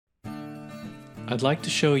I'd like to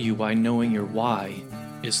show you why knowing your why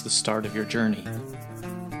is the start of your journey.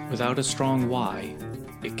 Without a strong why,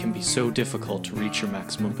 it can be so difficult to reach your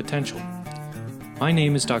maximum potential. My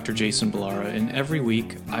name is Dr. Jason Ballara, and every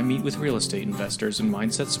week I meet with real estate investors and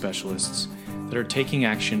mindset specialists that are taking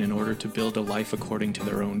action in order to build a life according to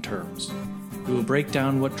their own terms. We will break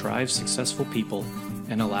down what drives successful people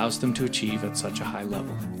and allows them to achieve at such a high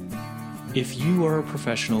level. If you are a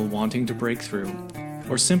professional wanting to break through,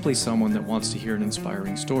 or simply someone that wants to hear an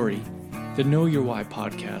inspiring story, the Know Your Why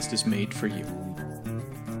podcast is made for you.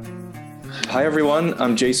 Hi everyone,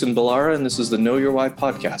 I'm Jason Ballara, and this is the Know Your Why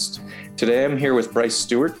podcast. Today I'm here with Bryce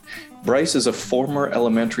Stewart. Bryce is a former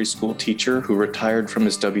elementary school teacher who retired from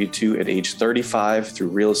his W-2 at age 35 through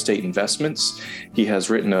real estate investments. He has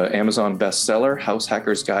written an Amazon bestseller, House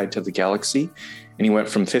Hacker's Guide to the Galaxy, and he went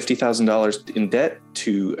from $50,000 in debt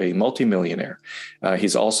to a multimillionaire.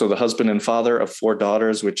 He's also the husband and father of 4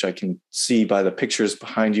 daughters, which I can see by the pictures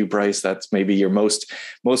behind you, Bryce. That's maybe your most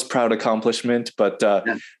proud accomplishment. But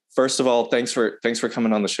First of all, thanks for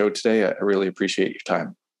coming on the show today. I really appreciate your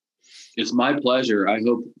time. It's my pleasure. I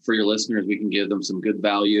hope for your listeners, we can give them some good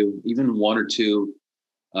value. Even 1 or 2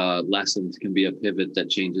 lessons can be a pivot that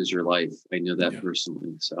changes your life. I know that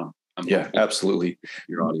personally. So absolutely.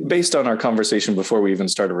 Your audience. Based on our conversation before we even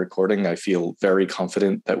started recording, I feel very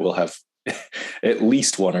confident that we'll have at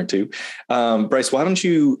least 1 or 2. Bryce, why don't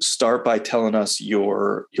you start by telling us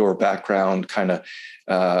your background? Kind of,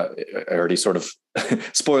 I already sort of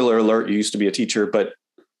spoiler alert, you used to be a teacher, but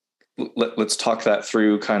let's talk that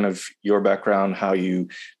through, kind of your background, how you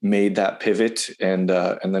made that pivot, and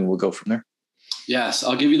then we'll go from there. Yes,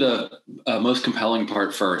 I'll give you the most compelling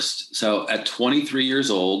part first. So at 23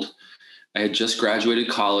 years old, I had just graduated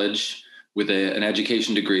college with an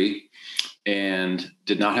education degree and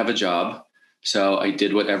did not have a job. So I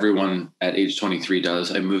did what everyone at age 23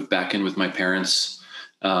 does. I moved back in with my parents,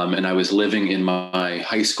 and I was living in my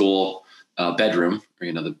high school bedroom,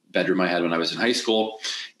 or, the bedroom I had when I was in high school.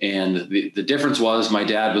 And the difference was my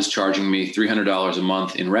dad was charging me $300 a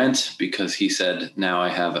month in rent because he said, now I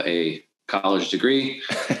have a college degree.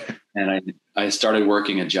 And I started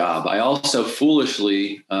working a job. I also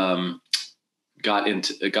foolishly got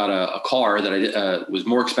a car that I was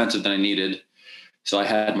more expensive than I needed. So I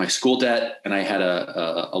had my school debt, and I had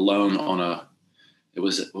a loan on a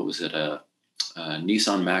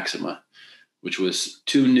Nissan Maxima, which was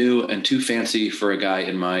too new and too fancy for a guy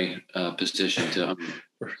in my position to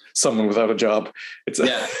someone without a job.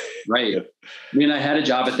 Right. Yeah. I mean, I had a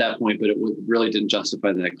job at that point, but it really didn't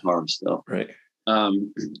justify that car still. Right.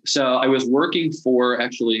 So I was working for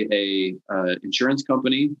actually a insurance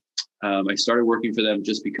company. I started working for them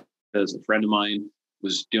just because a friend of mine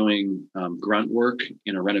was doing grunt work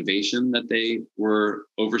in a renovation that they were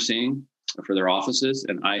overseeing for their offices.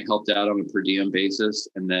 And I helped out on a per diem basis.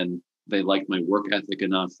 And then they liked my work ethic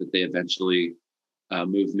enough that they eventually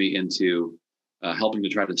moved me into helping to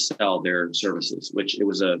try to sell their services, which it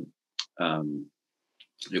was a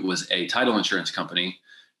title insurance company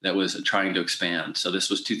that was trying to expand. So this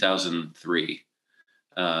was 2003,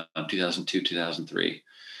 2002, 2003.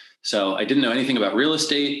 So I didn't know anything about real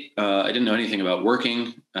estate. I didn't know anything about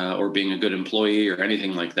working or being a good employee or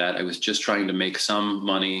anything like that. I was just trying to make some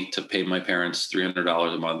money to pay my parents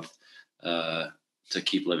 $300 a month to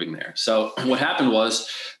keep living there. So what happened was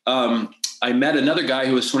I met another guy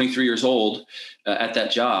who was 23 years old at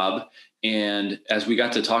that job. And as we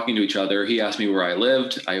got to talking to each other, he asked me where I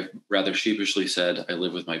lived. I rather sheepishly said, I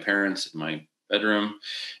live with my parents in my bedroom.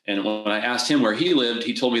 And when I asked him where he lived,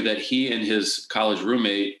 he told me that he and his college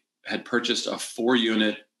roommate had purchased a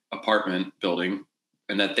 4-unit apartment building,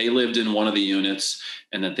 and that they lived in one of the units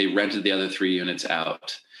and that they rented the other 3 units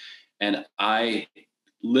out. And I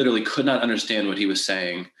literally could not understand what he was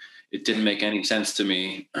saying. It didn't make any sense to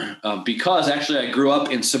me because actually I grew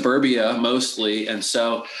up in suburbia mostly. And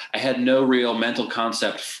so I had no real mental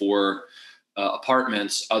concept for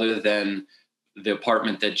apartments other than the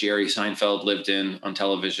apartment that Jerry Seinfeld lived in on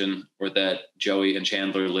television, or that Joey and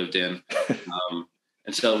Chandler lived in.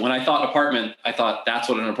 And so when I thought apartment, I thought that's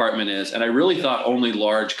what an apartment is. And I really thought only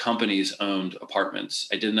large companies owned apartments.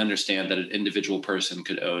 I didn't understand that an individual person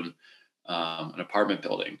could own an apartment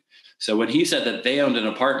building. So when he said that they owned an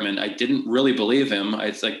apartment, I didn't really believe him.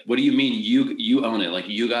 It's like, what do you mean you own it? Like,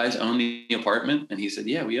 you guys own the apartment? And he said,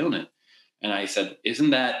 yeah, we own it. And I said, isn't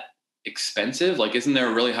that expensive? Like, isn't there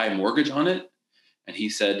a really high mortgage on it? And he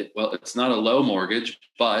said, well, it's not a low mortgage,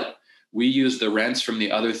 but we use the rents from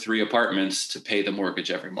the other 3 apartments to pay the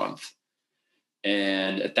mortgage every month.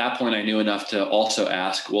 And at that point, I knew enough to also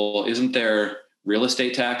ask, well, isn't there real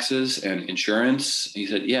estate taxes and insurance? He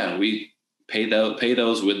said, yeah, we pay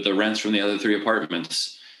those with the rents from the other 3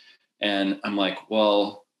 apartments. And I'm like,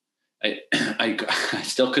 well, I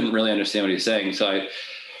still couldn't really understand what he's saying. So I'm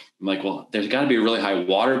like, well, there's got to be a really high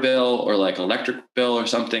water bill or like electric bill or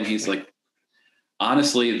something. He's like,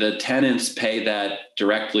 honestly, the tenants pay that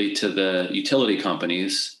directly to the utility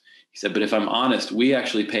companies. He said, but if I'm honest, we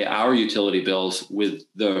actually pay our utility bills with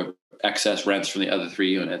the excess rents from the other 3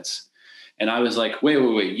 units. And I was like, wait,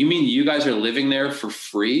 you mean you guys are living there for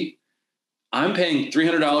free? I'm paying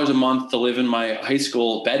 $300 a month to live in my high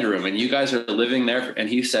school bedroom, and you guys are living there. And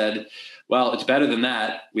he said, well, it's better than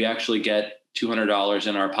that. We actually get $200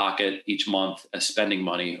 in our pocket each month as spending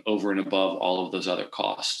money over and above all of those other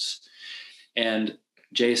costs. And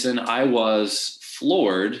Jason, I was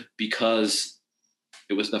floored because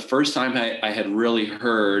it was the first time I had really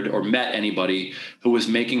heard or met anybody who was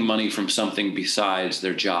making money from something besides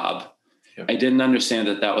their job. Yeah. I didn't understand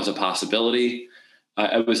that was a possibility.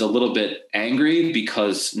 I was a little bit angry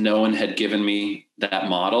because no one had given me that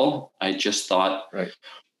model. I just thought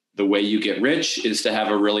the way you get rich is to have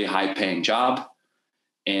a really high paying job.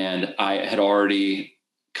 And I had already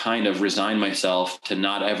kind of resigned myself to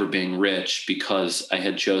not ever being rich because I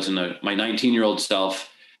had chosen my 19-year-old self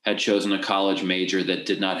had chosen a college major that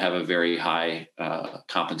did not have a very high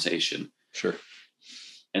compensation. Sure.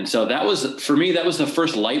 And so that was, for me, that was the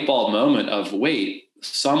first light bulb moment of, wait,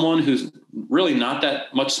 someone who's really not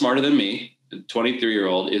that much smarter than me, a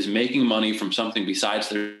 23-year-old, is making money from something besides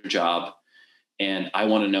their job. And I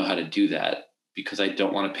want to know how to do that because I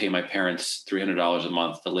don't want to pay my parents $300 a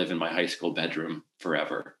month to live in my high school bedroom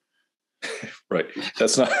forever. Right.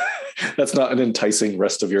 That's not an enticing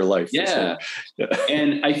rest of your life. Yeah.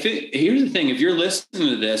 And I think here's the thing, if you're listening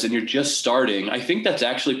to this and you're just starting, I think that's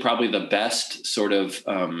actually probably the best sort of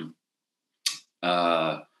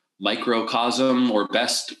microcosm or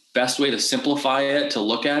best way to simplify it, to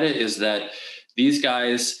look at it, is that these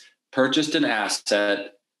guys purchased an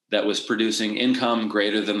asset that was producing income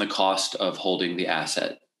greater than the cost of holding the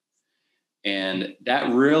asset. And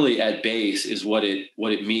that really at base is what it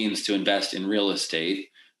means to invest in real estate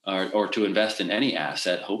or to invest in any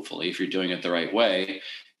asset. Hopefully, if you're doing it the right way,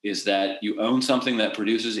 is that you own something that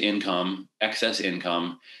produces income, excess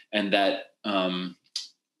income, and that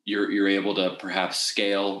you're able to perhaps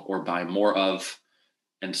scale or buy more of.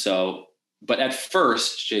 And so, but at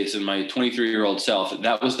first, Jason, my 23-year-old self,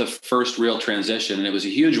 that was the first real transition. And it was a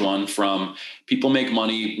huge one from people make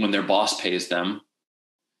money when their boss pays them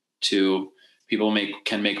to people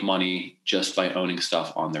can make money just by owning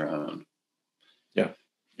stuff on their own. Yeah.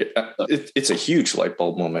 It's a huge light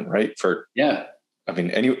bulb moment, right? I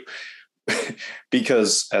mean,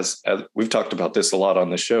 because as we've talked about this a lot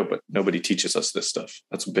on the show, but nobody teaches us this stuff.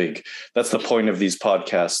 That's big. That's the point of these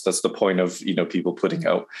podcasts. That's the point of, people putting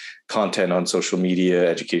out content on social media,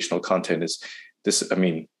 educational content is this. I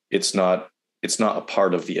mean, it's not a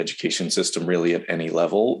part of the education system really at any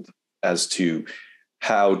level as to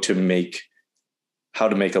how to make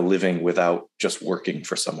a living without just working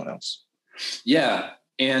for someone else. Yeah.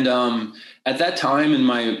 And at that time in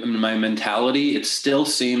my mentality, it still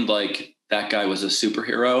seemed like that guy was a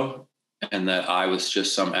superhero and that I was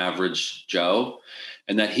just some average Joe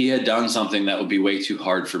and that he had done something that would be way too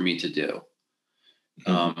hard for me to do.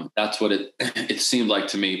 Mm-hmm. That's what it seemed like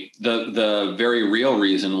to me. The very real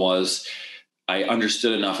reason was I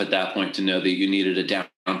understood enough at that point to know that you needed a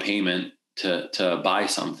down payment to buy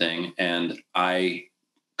something. And I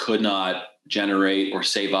could not generate or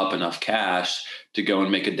save up enough cash to go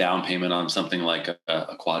and make a down payment on something like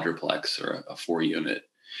a quadruplex or a 4-unit.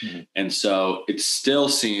 Mm-hmm. And so it still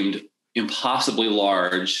seemed impossibly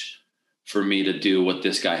large for me to do what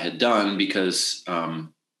this guy had done because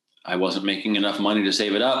I wasn't making enough money to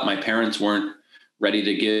save it up. My parents weren't ready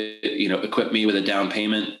to equip me with a down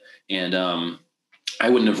payment. And I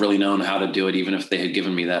wouldn't have really known how to do it, even if they had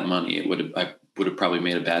given me that money. I would have probably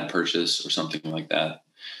made a bad purchase or something like that.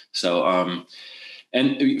 So,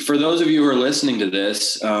 and for those of you who are listening to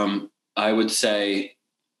this, I would say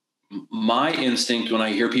my instinct when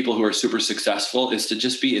I hear people who are super successful is to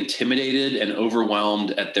just be intimidated and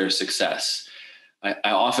overwhelmed at their success.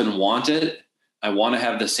 I often want it. I want to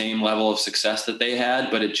have the same level of success that they had,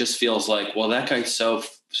 but it just feels like, well, that guy's so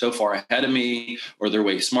far ahead of me, or they're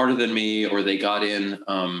way smarter than me, or they got in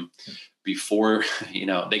before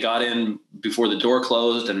the door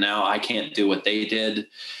closed and now I can't do what they did.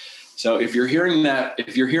 So if you're hearing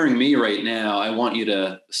me right now, I want you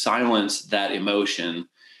to silence that emotion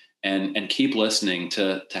and keep listening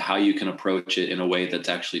to how you can approach it in a way that's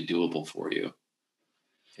actually doable for you.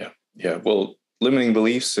 Yeah. Well, limiting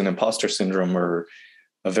beliefs and imposter syndrome are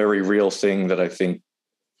a very real thing that I think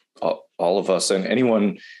all of us and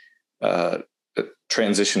anyone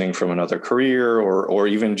transitioning from another career, or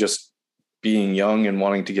even just being young and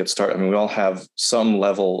wanting to get started. I mean, we all have some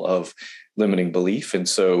level of limiting belief. And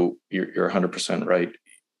so you're 100% right.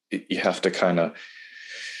 You have to kind of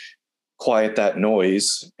quiet that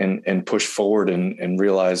noise and push forward and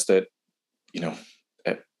realize that,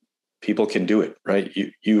 people can do it, right?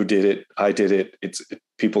 You did it. I did it.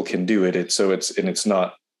 People can do it. It's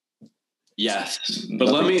not. Yes. But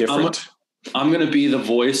I'm going to be the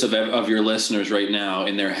voice of your listeners right now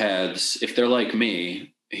in their heads. If they're like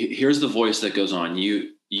me, here's the voice that goes on.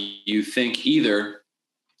 You think either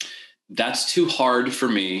that's too hard for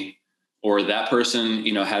me, or that person,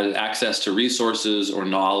 has access to resources or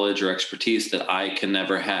knowledge or expertise that I can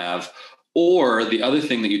never have. Or the other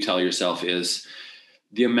thing that you tell yourself is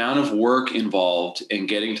the amount of work involved in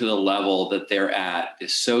getting to the level that they're at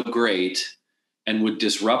is so great and would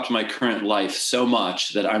disrupt my current life so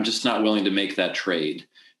much that I'm just not willing to make that trade.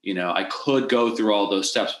 I could go through all those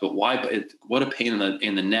steps, but why? What a pain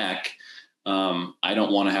in the neck. I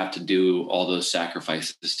don't want to have to do all those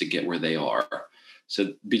sacrifices to get where they are.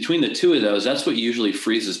 So between the two of those, that's what usually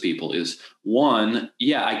freezes people is, one,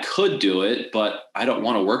 yeah, I could do it, but I don't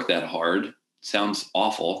want to work that hard. Sounds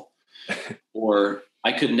awful. Or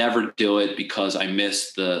I could never do it because I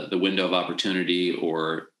missed the window of opportunity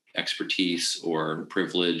or expertise or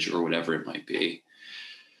privilege or whatever it might be.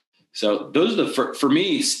 So those are for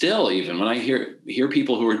me still, even when I hear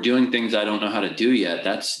people who are doing things I don't know how to do yet,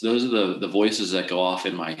 those are the voices that go off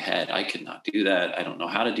in my head. I could not do that. I don't know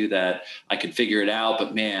how to do that. I could figure it out,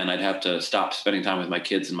 but man, I'd have to stop spending time with my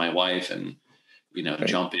kids and my wife and, right.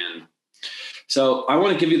 Jump in. So I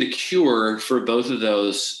want to give you the cure for both of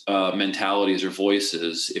those mentalities or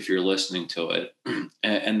voices if you're listening to it.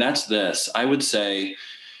 And that's this. I would say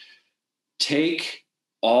take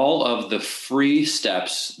all of the free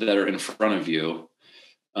steps that are in front of you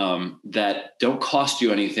that don't cost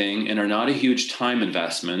you anything and are not a huge time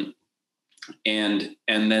investment and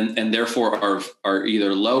therefore are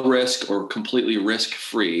either low risk or completely risk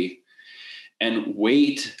free, and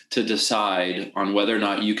wait to decide on whether or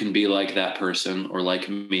not you can be like that person or like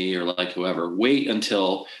me or like whoever. Wait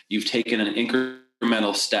until you've taken an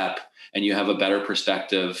incremental step and you have a better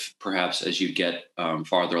perspective, perhaps as you get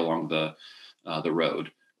farther along the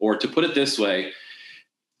road. Or to put it this way,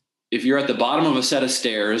 if you're at the bottom of a set of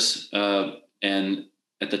stairs and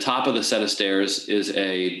at the top of the set of stairs is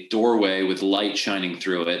a doorway with light shining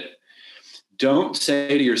through it, don't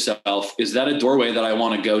say to yourself, is that a doorway that I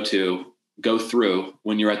want to go through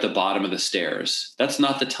when you're at the bottom of the stairs? That's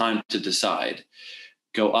not the time to decide.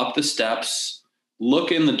 Go up the steps,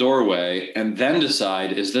 look in the doorway, and then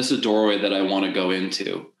decide, is this a doorway that I want to go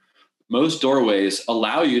into? Most doorways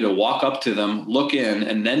allow you to walk up to them, look in,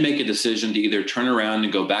 and then make a decision to either turn around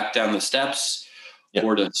and go back down the steps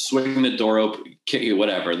or to swing the door open,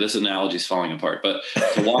 whatever. This analogy is falling apart, but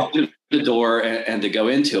to walk to the door and to go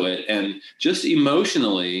into it. And just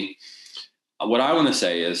emotionally, what I want to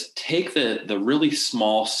say is take the really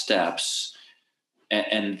small steps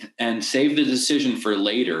and save the decision for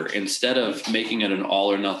later instead of making it an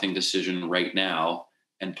all or nothing decision right now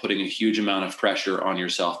and putting a huge amount of pressure on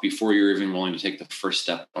yourself before you're even willing to take the first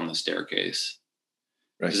step on the staircase.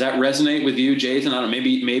 Right. Does that resonate with you, Jason? I don't know.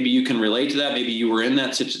 Maybe you can relate to that. Maybe you were in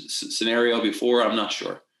that scenario before. I'm not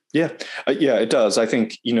sure. Yeah. Yeah, it does. I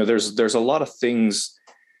think, there's a lot of things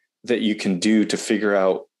that you can do to figure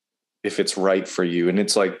out if it's right for you. And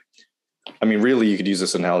it's like, really, you could use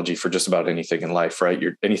this analogy for just about anything in life, right?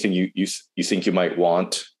 Anything you think you might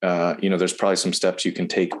want, there's probably some steps you can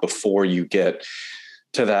take before you get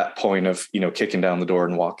to that point of, kicking down the door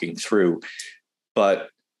and walking through. But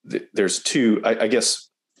there's two, I guess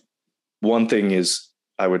one thing is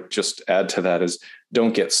I would just add to that is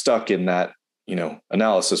don't get stuck in that,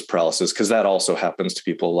 analysis paralysis, because that also happens to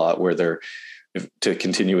people a lot where to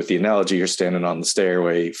continue with the analogy, you're standing on the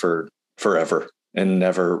stairway for forever and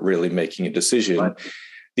never really making a decision. Right.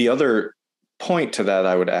 The other point to that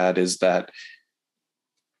I would add is that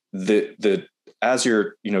as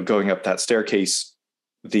you're, going up that staircase,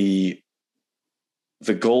 the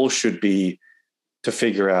goal should be to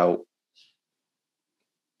figure out,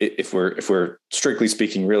 if we're strictly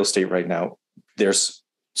speaking real estate right now, there's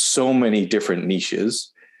so many different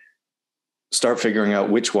niches. Start figuring out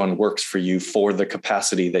which one works for you for the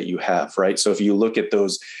capacity that you have, right? So if you look at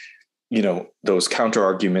those, those counter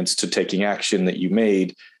arguments to taking action that you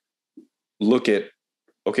made, look at,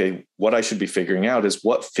 okay, what I should be figuring out is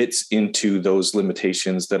what fits into those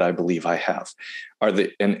limitations that I believe I have.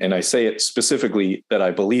 And I say it specifically that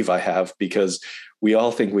I believe I have because we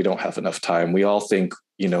all think we don't have enough time. We all think,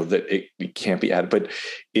 that it can't be added, but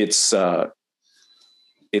it's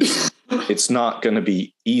it's not going to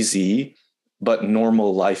be easy, but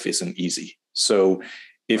normal life isn't easy. So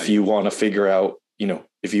if you want to figure out,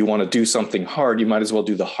 if you want to do something hard, you might as well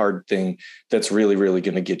do the hard thing that's really, really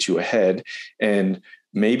going to get you ahead. And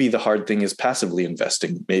maybe the hard thing is passively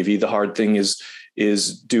investing. Maybe the hard thing is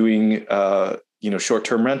doing,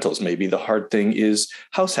 short-term rentals. Maybe the hard thing is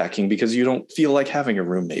house hacking because you don't feel like having a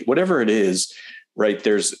roommate. Whatever it is, right?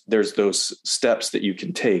 There's those steps that you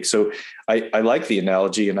can take. So I like the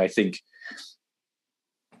analogy, and I think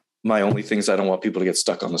my only thing is I don't want people to get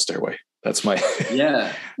stuck on the stairway. That's my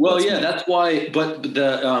yeah. Well, that's why. But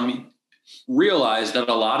the realize that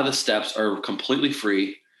a lot of the steps are completely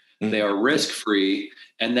free. Mm-hmm. They are risk free,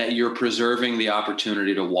 and that you're preserving the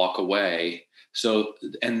opportunity to walk away. So,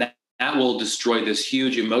 and that will destroy this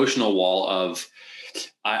huge emotional wall of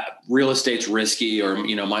real estate's risky, or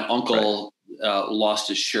my uncle lost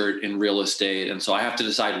his shirt in real estate, and so I have to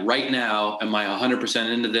decide right now: am I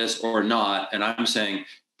 100% into this or not? And I'm saying,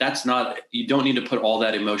 that's not, you don't need to put all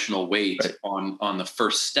that emotional weight on the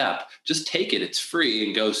first step. Just take it. It's free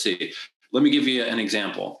and go see. Let me give you an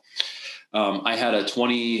example. I had a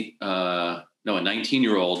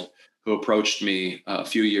 19-year-old who approached me a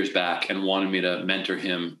few years back and wanted me to mentor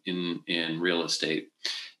him in real estate.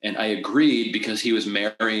 And I agreed because he was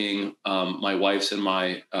marrying my wife's and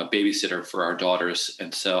my babysitter for our daughters.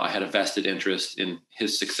 And so I had a vested interest in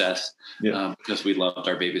his success because we loved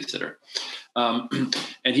our babysitter.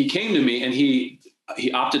 And he came to me, and he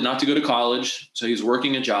opted not to go to college. So he was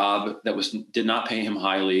working a job that did not pay him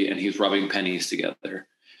highly, and he was rubbing pennies together.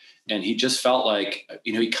 And he just felt like,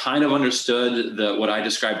 he kind of understood what I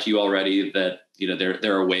described to you already, that,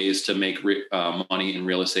 there are ways to make money in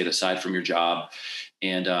real estate aside from your job.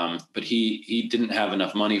 And, but he didn't have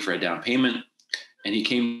enough money for a down payment. And he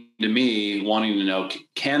came to me wanting to know,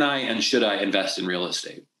 can I and should I invest in real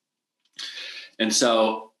estate? And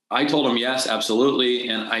so I told him, yes, absolutely.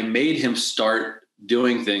 And I made him start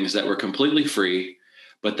doing things that were completely free,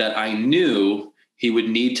 but that I knew he would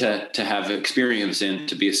need to have experience in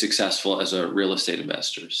to be successful as a real estate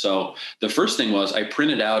investor. So the first thing was I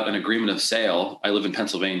printed out an agreement of sale. I live in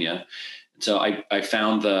Pennsylvania. So I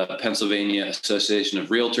found the Pennsylvania Association of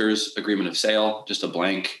Realtors agreement of sale, just a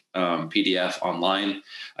blank PDF online.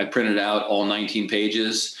 I printed out all 19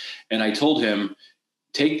 pages, and I told him,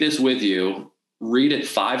 take this with you, read it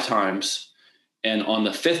 5 times, and on the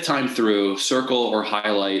 5th time through, circle or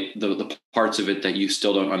highlight the parts of it that you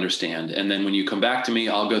still don't understand. And then when you come back to me,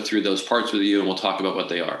 I'll go through those parts with you and we'll talk about what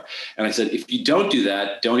they are. And I said, if you don't do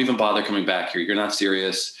that, don't even bother coming back here. You're not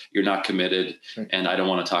serious. You're not committed. And I don't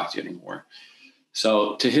want to talk to you anymore.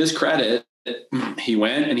 So to his credit, he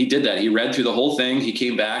went and he did that. He read through the whole thing. He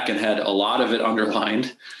came back and had a lot of it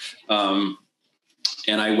underlined.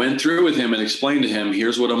 And I went through with him and explained to him,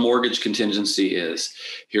 here's what a mortgage contingency is.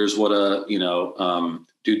 Here's what a,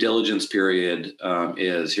 due diligence period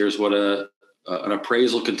is. Here's what an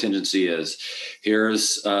appraisal contingency is.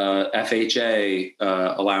 Here's FHA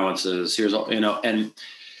allowances. Here's, and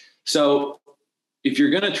so if you're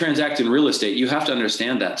going to transact in real estate, you have to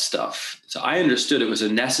understand that stuff. So I understood it was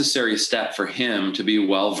a necessary step for him to be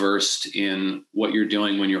well-versed in what you're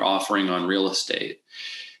doing when you're offering on real estate.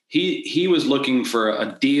 He was looking for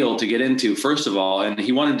a deal to get into, first of all, and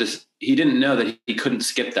he didn't know that he couldn't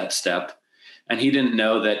skip that step. And he didn't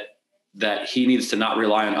know that he needs to not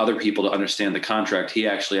rely on other people to understand the contract. He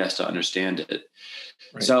actually has to understand it.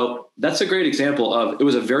 Right. So that's a great example of, it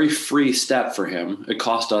was a very free step for him. It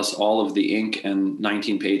cost us all of the ink and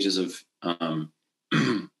 19 pages of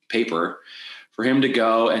paper for him to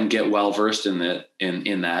go and get well-versed in that.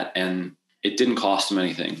 And it didn't cost him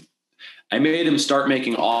anything. I made him start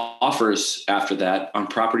making offers after that on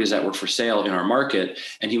properties that were for sale in our market.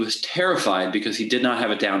 And he was terrified because he did not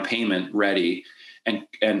have a down payment ready. And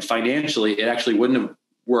financially, it actually wouldn't have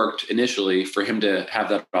worked initially for him to have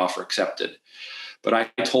that offer accepted. But I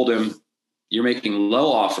told him, you're making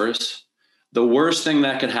low offers. The worst thing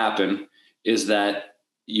that could happen is that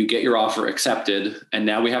you get your offer accepted. And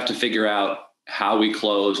now we have to figure out how we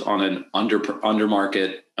close on an under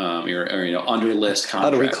market under list contract. How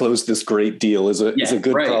do we close this great deal is a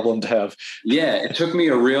good problem to have. Yeah. It took me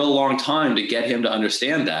a real long time to get him to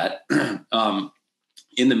understand that.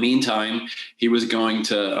 In the meantime, he was going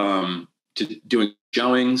to doing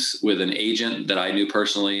showings with an agent that I knew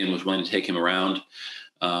personally and was willing to take him around.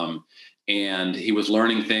 And he was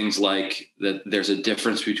learning things like that there's a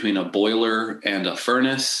difference between a boiler and a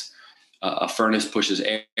furnace. A furnace pushes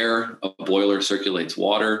air, a boiler circulates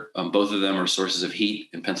water. Both of them are sources of heat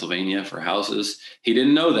in Pennsylvania for houses. He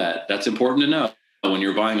didn't know that. That's important to know when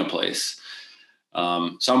you're buying a place.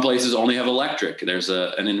 Some places only have electric. There's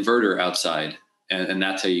an inverter outside. And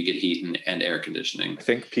that's how you get heat and air conditioning. I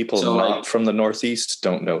think people not from the Northeast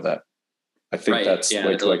don't know that. I think that's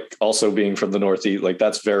like also being from the Northeast, like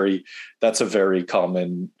that's a very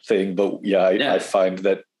common thing. But I find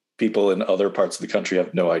that people in other parts of the country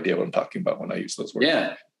have no idea what I'm talking about when I use those words.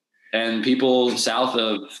 Yeah. And people south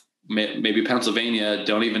of maybe Pennsylvania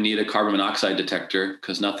don't even need a carbon monoxide detector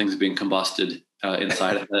because nothing's being combusted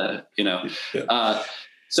inside of the, Yeah.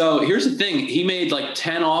 So here's the thing. He made like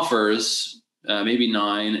 10 offers, maybe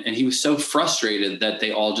 9, and he was so frustrated that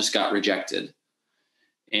they all just got rejected.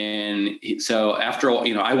 And so after all,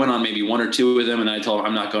 I went on maybe 1 or 2 with him, and I told him,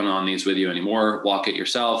 I'm not going on these with you anymore. Walk it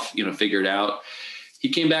yourself, figure it out. He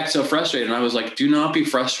came back so frustrated, and I was like, do not be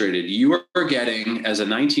frustrated. You are getting, as a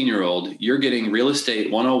 19-year-old, you're getting real estate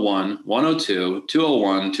 101, 102,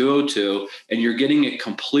 201, 202, and you're getting it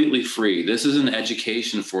completely free. This is an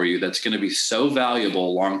education for you that's going to be so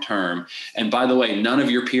valuable long-term. And by the way, none of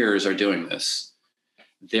your peers are doing this.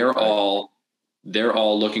 They're all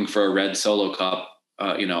looking for a red Solo cup,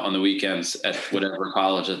 on the weekends at whatever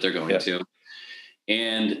college that they're going to.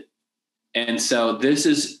 And so this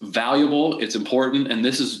is valuable. It's important. And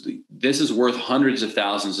this is worth hundreds of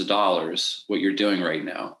thousands of dollars, what you're doing right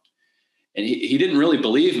now. And he didn't really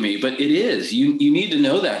believe me, but it is. You need to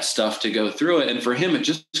know that stuff to go through it. And for him, it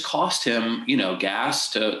just cost him, gas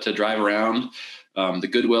to drive around, the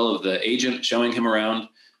goodwill of the agent showing him around.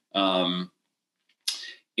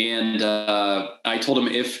 And I told him,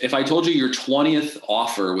 if I told you your 20th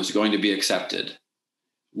offer was going to be accepted,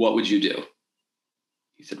 what would you do?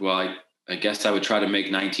 He said, well, I guess I would try to make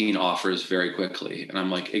 19 offers very quickly. And I'm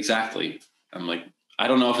like, exactly. I'm like, I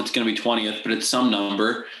don't know if it's going to be 20th, but it's some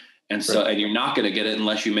number. And so, and you're not going to get it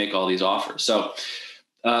unless you make all these offers. So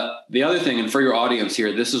the other thing, and for your audience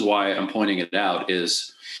here, this is why I'm pointing it out,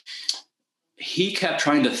 is he kept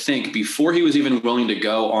trying to think before he was even willing to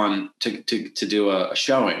go on to do a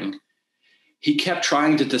showing. He kept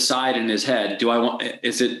trying to decide in his head,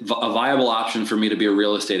 is it a viable option for me to be a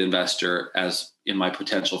real estate investor as in my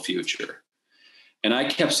potential future? And I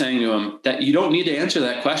kept saying to him that you don't need to answer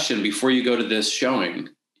that question before you go to this showing.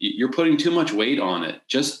 You're putting too much weight on it.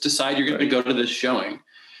 Just decide you're going to go to this showing.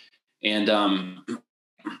 And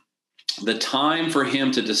the time for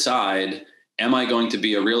him to decide, am I going to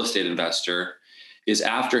be a real estate investor, is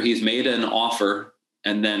after he's made an offer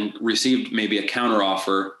and then received maybe a counter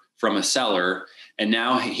offer from a seller. And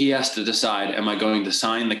now he has to decide, am I going to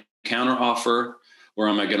sign the counter offer or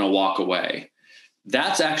am I going to walk away?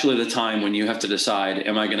 That's actually the time when you have to decide,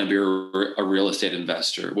 am I going to be a real estate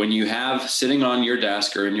investor? When you have sitting on your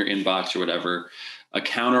desk or in your inbox or whatever, a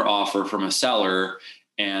counter offer from a seller,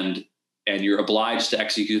 and you're obliged to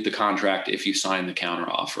execute the contract if you sign the counter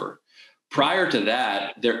offer. Prior to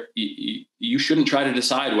that, you shouldn't try to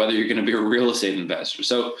decide whether you're going to be a real estate investor.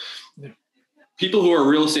 So people who are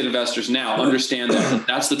real estate investors now understand that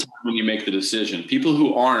that's the time when you make the decision. People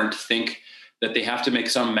who aren't think that they have to make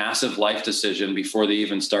some massive life decision before they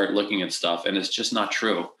even start looking at stuff. And it's just not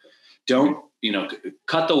true. Don't,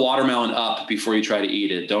 cut the watermelon up before you try to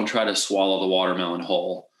eat it. Don't try to swallow the watermelon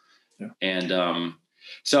whole. Yeah. And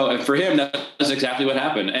so for him, that's exactly what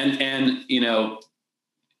happened. And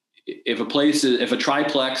if a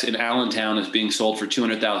triplex in Allentown is being sold for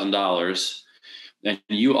 $200,000 and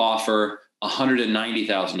you offer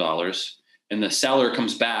 $190,000 and the seller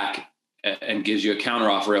comes back and gives you a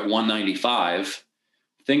counteroffer at $195,000,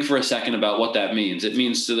 think for a second about what that means. It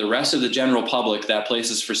means to the rest of the general public, that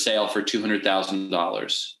place is for sale for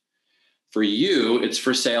 $200,000. For you, it's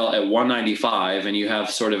for sale at $195,000, and you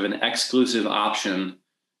have sort of an exclusive option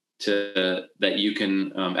that you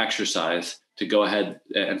can exercise to go ahead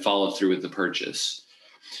and follow through with the purchase.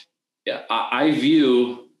 Yeah, I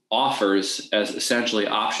view offers as essentially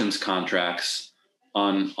options contracts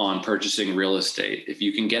on purchasing real estate. If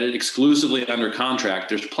you can get it exclusively under contract,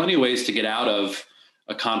 there's plenty of ways to get out of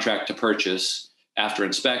a contract to purchase after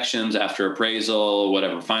inspections, after appraisal,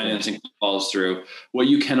 whatever financing falls through. What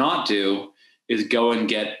you cannot do is go and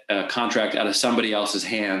get a contract out of somebody else's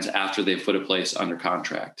hands after they've put a place under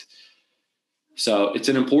contract. So it's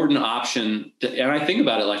an important option. And I think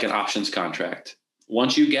about it like an options contract.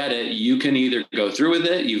 Once you get it, you can either go through with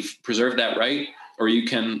it, you've preserved that right, or you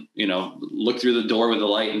can, look through the door with the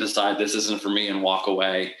light and decide this isn't for me and walk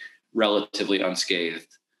away relatively unscathed.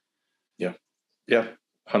 Yeah. Yeah.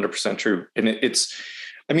 100% true. And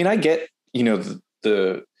I get,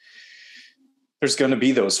 there's going to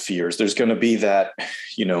be those fears. There's going to be that,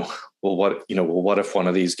 what if one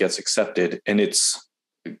of these gets accepted? And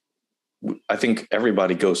I think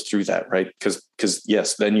everybody goes through that, right? Because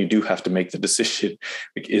yes, then you do have to make the decision.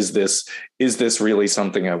 Like, is this really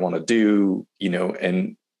something I want to do?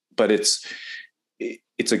 But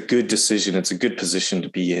it's a good decision. It's a good position to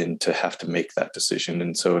be in, to have to make that decision.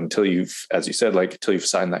 And so until you've, as you said, like until you've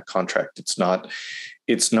signed that contract, it's not,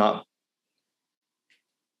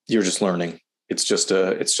 you're just learning. It's just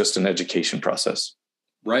an education process.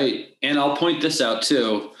 Right. And I'll point this out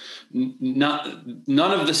too.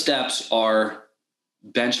 None of the steps are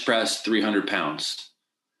bench press 300 pounds.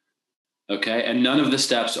 Okay. And none of the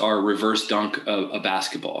steps are reverse dunk a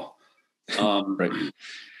basketball. Right.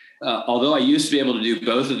 Although I used to be able to do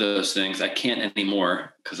both of those things, I can't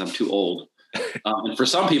anymore because I'm too old. And for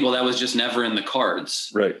some people, that was just never in the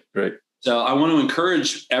cards. Right. Right. So I want to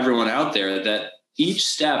encourage everyone out there that each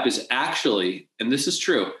step is actually, and this is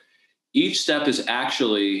true, each step is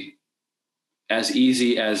actually as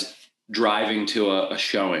easy as driving to a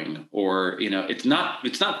showing, or, it's not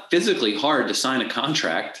physically hard to sign a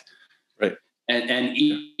contract. Right. And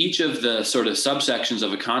each of the sort of subsections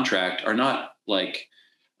of a contract are not like,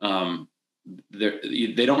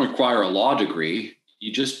 they don't require a law degree.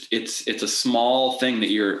 It's a small thing that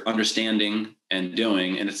you're understanding and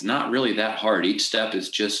doing, and it's not really that hard. Each step is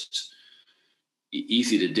just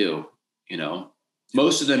easy to do,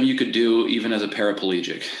 most of them you could do even as a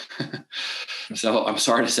paraplegic. So I'm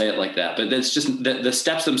sorry to say it like that, but that's just the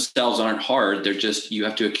steps themselves aren't hard. They're just, you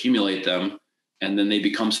have to accumulate them, and then they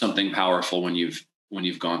become something powerful when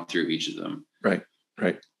you've gone through each of them. Right.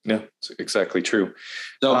 Right. Yeah, it's exactly true.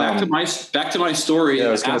 So back to my story. Yeah,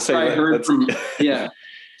 I was going to say, after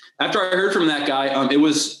I heard from that guy,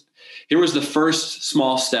 here was the first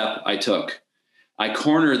small step I took. I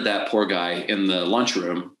cornered that poor guy in the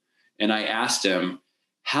lunchroom, and I asked him,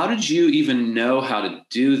 how did you even know how to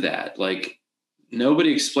do that? Like,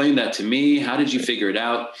 nobody explained that to me. How did you figure it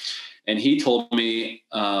out? And he told me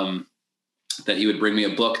that he would bring me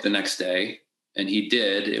a book the next day. And he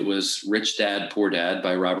did. It was Rich Dad, Poor Dad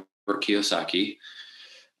by Robert Kiyosaki.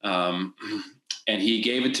 And he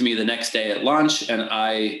gave it to me the next day at lunch, and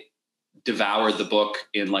I devoured the book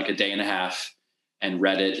in like a day and a half and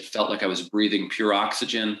read it. It felt like I was breathing pure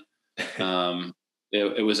oxygen.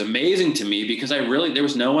 It was amazing to me because there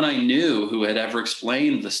was no one I knew who had ever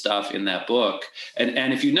explained the stuff in that book.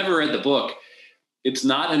 And if you've never read the book, it's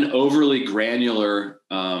not an overly granular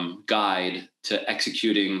guide to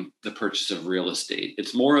executing the purchase of real estate.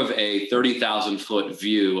 It's more of a 30,000 foot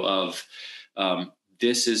view of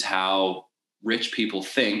this is how rich people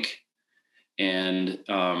think. And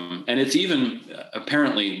it's even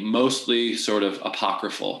apparently mostly sort of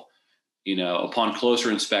apocryphal. Upon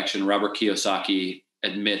closer inspection, Robert Kiyosaki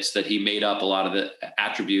admits that he made up a lot of the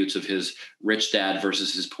attributes of his rich dad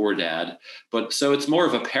versus his poor dad. But so it's more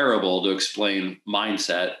of a parable to explain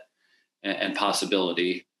mindset and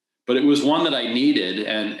possibility. But it was one that I needed.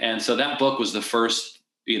 And so that book was the first,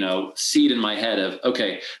 seed in my head of,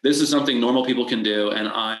 okay, this is something normal people can do, and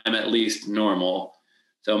I'm at least normal.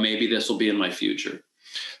 So maybe this will be in my future.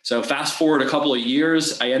 So fast forward a couple of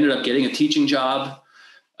years, I ended up getting a teaching job.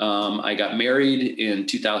 I got married in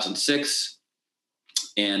 2006,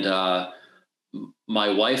 and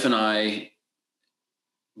my wife and I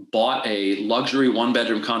bought a luxury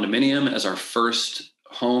one-bedroom condominium as our first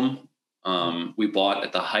home. We bought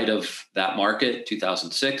at the height of that market,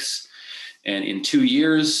 2006. And in 2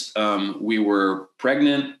 years, we were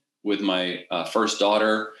pregnant with my first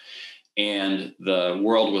daughter, and the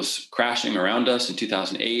world was crashing around us in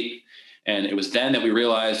 2008. And it was then that we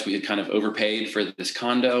realized we had kind of overpaid for this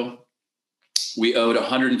condo. We owed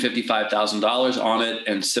 $155,000 on it,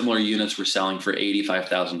 and similar units were selling for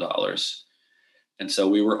 $85,000. And so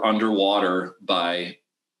we were underwater by,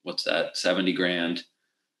 $70,000,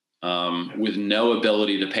 with no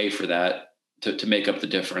ability to pay for that to make up the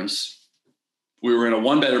difference. We were in a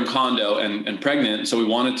one-bedroom condo and pregnant, so we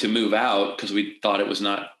wanted to move out because we thought it was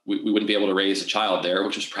we wouldn't be able to raise a child there,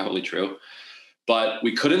 which was probably true. But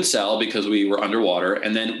we couldn't sell because we were underwater.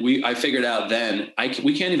 And then I figured out then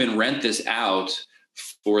we can't even rent this out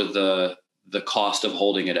for the cost of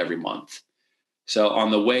holding it every month. So on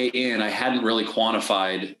the way in, I hadn't really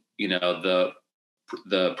quantified, the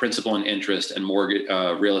principal and interest and mortgage,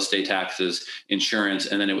 real estate taxes, insurance,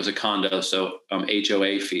 and then it was a condo. So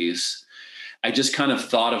HOA fees. I just kind of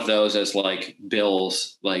thought of those as like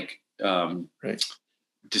bills, like right.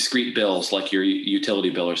 discrete bills, like your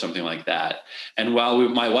utility bill or something like that. And while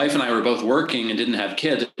my wife and I were both working and didn't have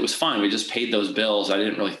kids, it was fine. We just paid those bills. I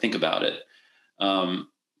didn't really think about it.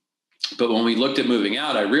 But when we looked at moving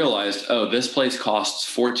out, I realized, this place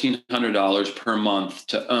costs $1,400 per month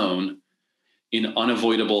to own in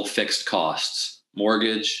unavoidable fixed costs: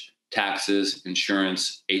 mortgage, taxes,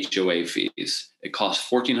 insurance, HOA fees. It costs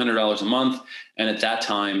 $1,400 a month. And at that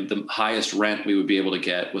time, the highest rent we would be able to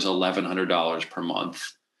get was $1,100 per month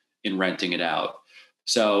in renting it out.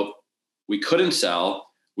 So we couldn't sell,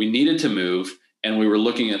 we needed to move, and we were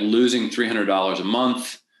looking at losing $300 a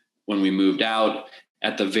month when we moved out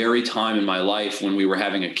at the very time in my life when we were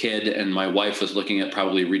having a kid, and my wife was looking at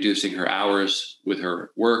probably reducing her hours with her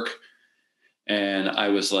work. And I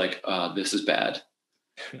was like, this is bad.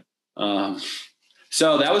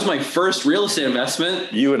 So that was my first real estate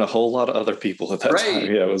investment. You and a whole lot of other people at that time.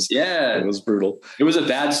 Yeah, it was brutal. It was a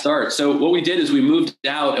bad start. So what we did is we moved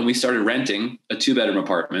out and we started renting a 2-bedroom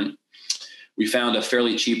apartment. We found a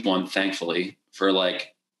fairly cheap one, thankfully, for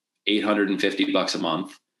like $850 a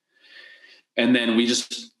month. And then we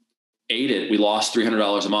just ate it. We lost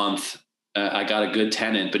 $300 a month. I got a good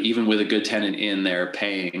tenant, but even with a good tenant in there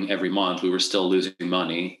paying every month, we were still losing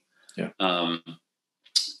money. Yeah.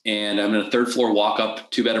 And I'm in a 3rd floor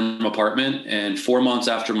walk-up 2-bedroom apartment. And 4 months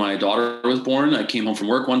after my daughter was born, I came home from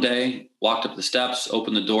work one day, walked up the steps,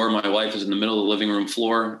 opened the door. My wife was in the middle of the living room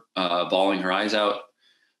floor, bawling her eyes out.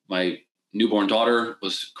 My newborn daughter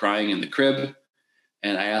was crying in the crib.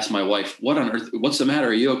 And I asked my wife, what on earth, what's the matter?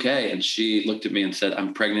 Are you okay? And she looked at me and said,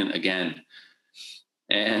 I'm pregnant again.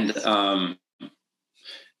 And I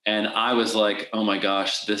was like, oh my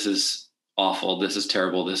gosh, this is awful. This is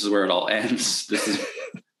terrible. This is where it all ends. This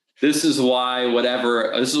is why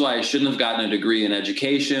I shouldn't have gotten a degree in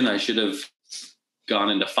education. I should have gone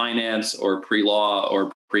into finance or pre-law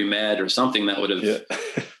or pre-med or something that would have,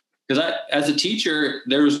 because as a teacher,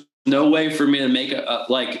 there was no way for me to make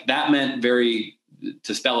that meant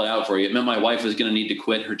to spell it out for you. It meant my wife was going to need to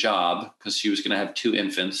quit her job because she was going to have 2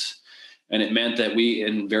 infants. And it meant that we,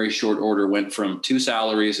 in very short order, went from 2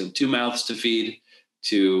 salaries and 2 mouths to feed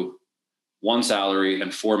to 1 salary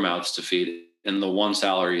and 4 mouths to feed. And the 1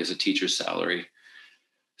 salary is a teacher's salary.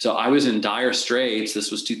 So I was in dire straits.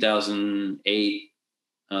 This was 2008,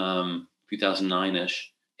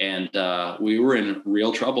 2009-ish. And we were in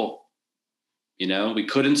real trouble. We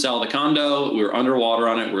couldn't sell the condo. We were underwater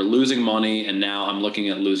on it. We were losing money. And now I'm looking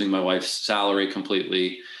at losing my wife's salary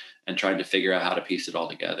completely and trying to figure out how to piece it all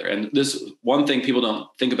together. And this one thing people don't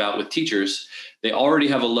think about with teachers, they already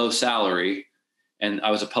have a low salary. And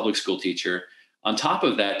I was a public school teacher. On top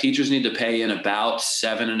of that, teachers need to pay in about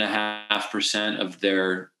 7.5% of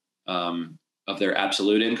their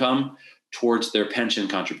absolute income towards their pension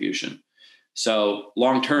contribution. So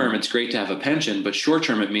long-term, it's great to have a pension, but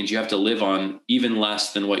short-term, it means you have to live on even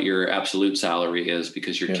less than what your absolute salary is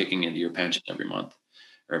because you're kicking into your pension every month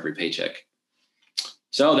or every paycheck.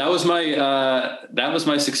 So that was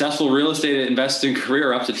my successful real estate investing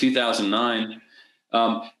career up to 2009.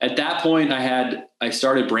 At that point, I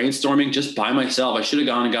started brainstorming just by myself. I should have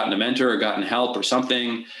gone and gotten a mentor or gotten help or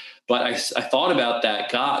something. But I thought about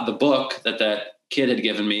the book that kid had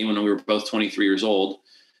given me when we were both 23 years old.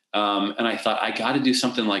 And I thought, I got to do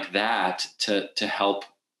something like that to help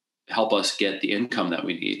us get the income that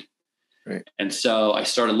we need. Right. And so I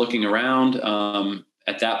started looking around.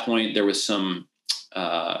 At that point, there was some,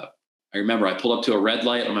 I remember I pulled up to a red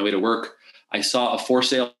light on my way to work. I saw a for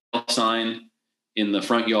sale sign in the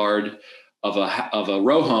front yard of a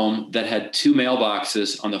row home that had 2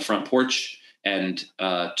 mailboxes on the front porch and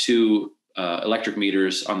 2 electric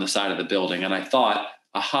meters on the side of the building. And I thought,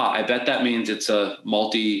 I bet that means it's a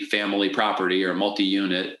multi-family property or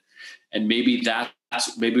multi-unit. And maybe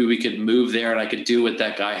we could move there and I could do what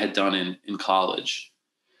that guy had done in college.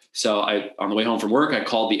 So on the way home from work, I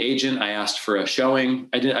called the agent. I asked for a showing.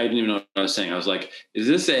 I didn't even know what I was saying. I was like, is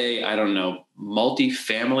this I don't know,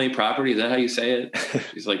 multi-family property? Is that how you say it?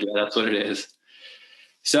 She's like, yeah, that's what it is.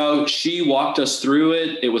 So she walked us through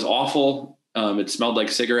it. It was awful. It smelled like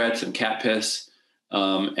cigarettes and cat piss.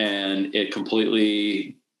 And it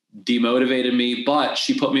completely demotivated me, but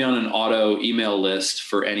she put me on an auto email list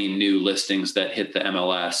for any new listings that hit the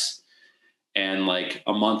MLS. And like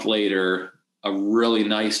a month later, a really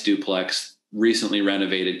nice duplex, recently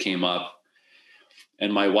renovated, came up.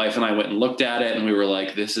 And my wife and I went and looked at it and we were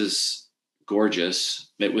like, this is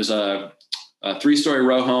gorgeous. It was a 3-story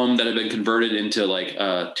row home that had been converted into like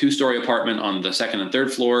a 2-story apartment on the 2nd and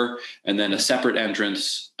 3rd floor, and then a separate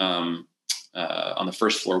entrance on the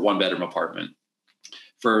 1st floor, 1-bedroom apartment.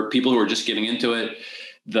 For people who are just getting into it,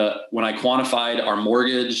 when I quantified our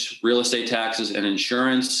mortgage, real estate taxes, and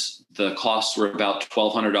insurance, the costs were about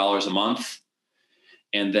 $1,200 a month.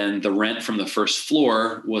 And then the rent from the 1st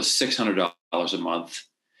floor was $600 a month.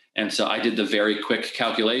 And so I did the very quick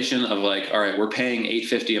calculation of like, all right, we're paying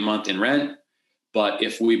 $850 a month in rent. But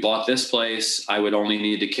if we bought this place, I would only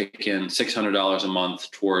need to kick in $600 a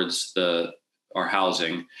month towards our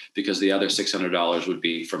housing, because the other $600 would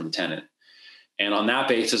be from the tenant. And on that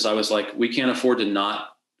basis, I was like, we can't afford to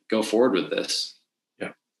not go forward with this.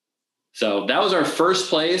 Yeah. So that was our first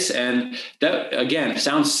place. And that, again,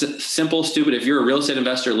 sounds simple, stupid. If you're a real estate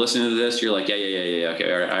investor listening to this, you're like, yeah.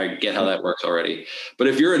 Okay. All right, I get how that works already. But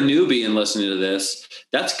if you're a newbie and listening to this,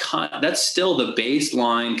 that's still the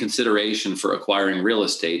baseline consideration for acquiring real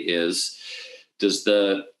estate is, does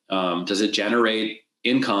it generate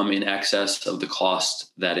income in excess of the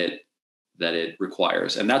cost that it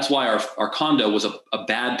requires? And that's why our condo was a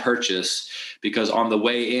bad purchase, because on the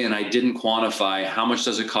way in, I didn't quantify how much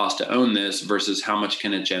does it cost to own this versus how much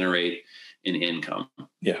can it generate in income.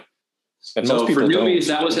 Yeah. And so most people for newbies,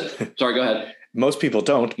 don't. That was it. Sorry, go ahead. Most people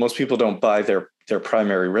don't buy their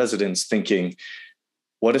primary residence thinking,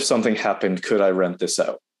 what if something happened? Could I rent this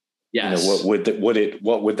out? Yes. What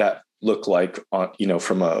would that look like on,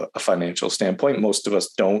 from a financial standpoint? Most of us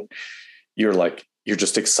don't. You're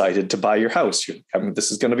just excited to buy your house.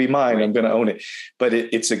 This is going to be mine. Right. I'm going to own it. But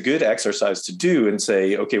it's a good exercise to do and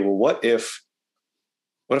say, okay, well, what if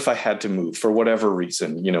I had to move for whatever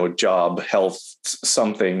reason, job, health,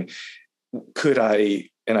 something? Could I,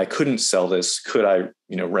 and I couldn't sell this, could I,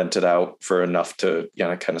 rent it out for enough to,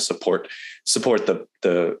 kind of support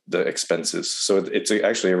the expenses? So it's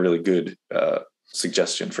actually a really good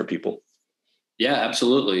suggestion for people. Yeah,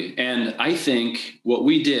 absolutely. And I think what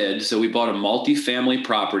we did, so we bought a multifamily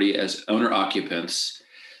property as owner occupants.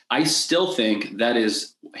 I still think that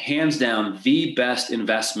is hands down the best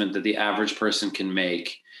investment that the average person can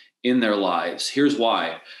make in their lives. Here's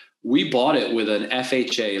why. We bought it with an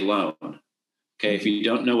FHA loan. Okay. If you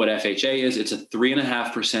don't know what FHA is, it's a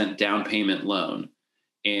 3.5% down payment loan.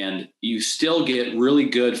 And you still get really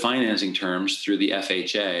good financing terms through the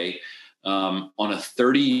FHA. On a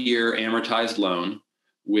 30-year amortized loan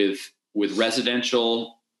with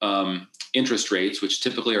residential interest rates, which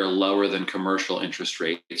typically are lower than commercial interest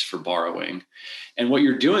rates for borrowing. And what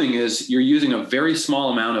you're doing is you're using a very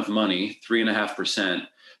small amount of money, 3.5%,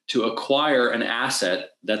 to acquire an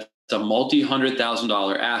asset that's a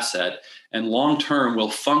multi-$100,000 asset, and long-term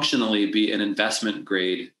will functionally be an investment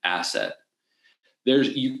grade asset.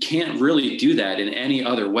 You can't really do that in any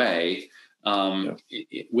other way.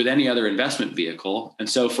 With any other investment vehicle. And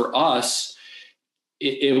so for us,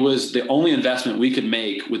 it was the only investment we could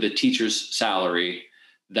make with a teacher's salary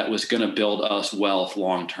that was going to build us wealth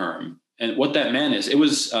long-term. And what that meant is it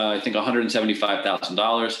was, I think,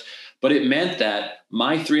 $175,000, but it meant that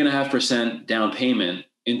my 3.5% down payment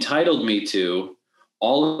entitled me to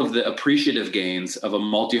all of the appreciative gains of a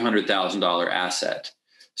multi-$100,000 asset.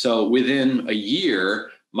 So within a year,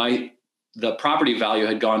 the property value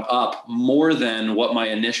had gone up more than what my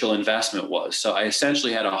initial investment was. So I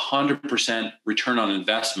essentially had 100% return on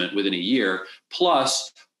investment within a year,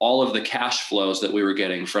 plus all of the cash flows that we were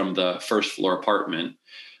getting from the first floor apartment,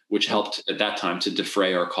 which helped at that time to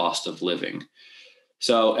defray our cost of living.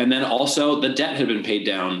 So, and then also the debt had been paid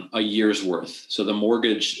down a year's worth. So the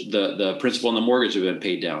mortgage, the principal and the mortgage had been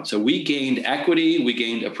paid down. So we gained equity, we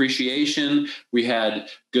gained appreciation, we had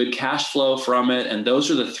good cash flow from it. And those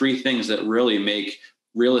are the three things that really make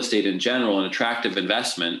real estate in general an attractive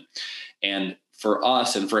investment. And for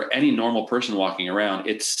us and for any normal person walking around,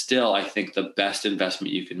 it's still, I think, the best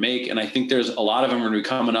investment you can make. And I think there's a lot of them going to be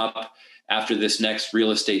coming up after this next real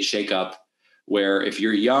estate shakeup, where if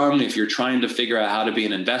you're young, if you're trying to figure out how to be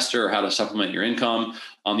an investor or how to supplement your income,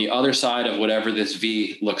 on the other side of whatever this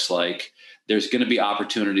V looks like, there's going to be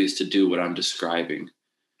opportunities to do what I'm describing.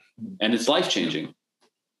 And it's life-changing.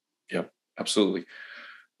 Yep, absolutely.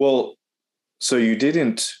 Well, so you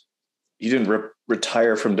didn't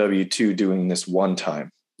retire from W-2 doing this one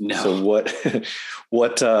time. No. So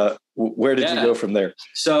where did you go from there?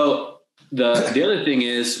 So the other thing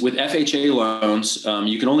is with FHA loans,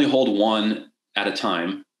 you can only hold one at a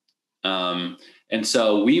time. And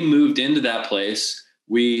so we moved into that place.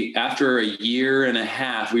 After a year and a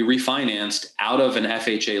half, we refinanced out of an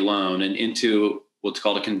FHA loan and into what's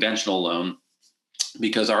called a conventional loan,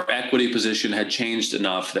 because our equity position had changed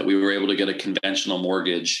enough that we were able to get a conventional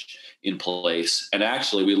mortgage in place. And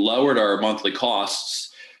actually we lowered our monthly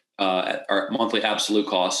costs, our monthly absolute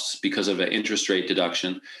costs, because of an interest rate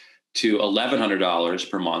deduction, to $1,100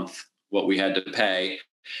 per month, what we had to pay.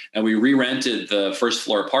 And we re-rented the first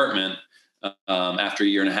floor apartment after a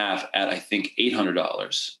year and a half at, I think,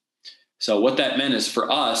 $800. So what that meant is for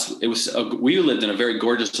us, we lived in a very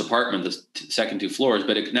gorgeous apartment, the second 2 floors,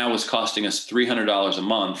 but it now was costing us $300 a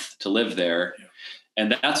month to live there. Yeah.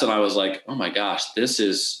 And that's when I was like, oh my gosh, this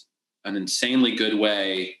is an insanely good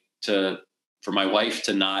way for my wife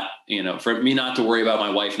to not, for me not to worry about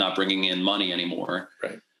my wife not bringing in money anymore.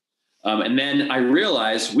 Right. And then I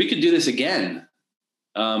realized we could do this again.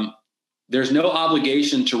 there's no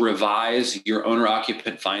obligation to revise your owner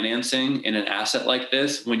occupant financing in an asset like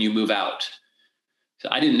this when you move out. So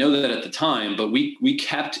I didn't know that at the time, but we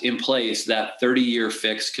kept in place that 30-year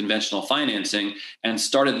fixed conventional financing and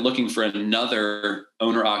started looking for another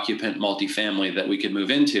owner occupant multifamily that we could move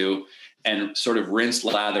into and sort of rinse,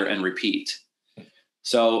 lather, and repeat.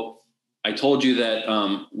 So I told you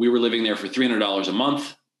that we were living there for $300 a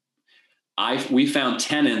month. We found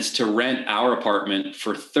tenants to rent our apartment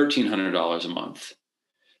for $1,300 a month.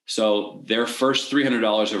 So their first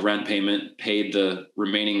 $300 of rent payment paid the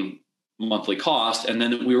remaining monthly cost. And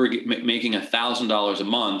then we were making $1,000 a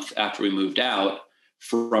month after we moved out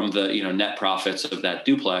from the net profits of that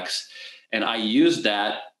duplex. And I used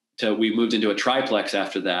that we moved into a triplex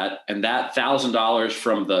after that. And that $1,000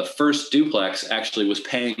 from the first duplex actually was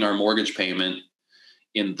paying our mortgage payment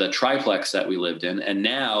in the triplex that we lived in. And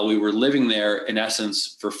now we were living there in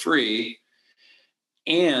essence for free.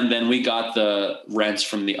 And then we got the rents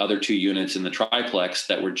from the other 2 units in the triplex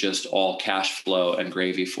that were just all cash flow and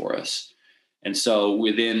gravy for us. And so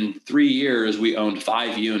within 3 years, we owned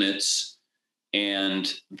 5 units,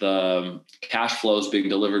 and the cash flows being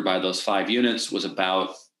delivered by those 5 units was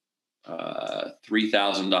about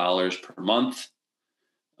 $3,000 per month.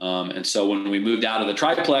 And so when we moved out of the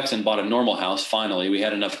triplex and bought a normal house, finally, we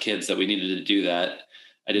had enough kids that we needed to do that.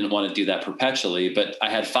 I didn't want to do that perpetually, but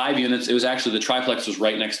I had 5 units. It was actually, the triplex was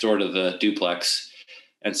right next door to the duplex.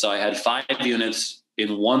 And so I had 5 units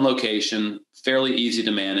in one location, fairly easy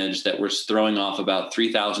to manage, that was throwing off about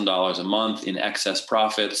 $3,000 a month in excess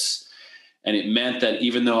profits. And it meant that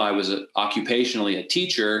even though I was occupationally a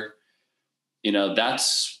teacher,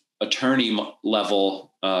 that's attorney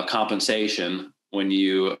level compensation when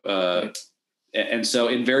you, and so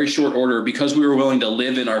in very short order, because we were willing to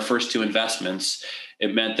live in our first 2 investments,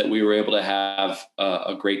 it meant that we were able to have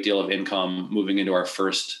a great deal of income moving into our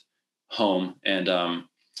first home. And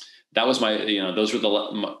that was my, those were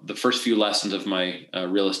the first few lessons of my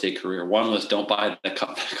real estate career. One was, don't buy the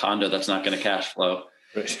condo that's not going to cash flow.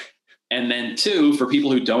 Right. And then 2, for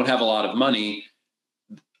people who don't have a lot of money,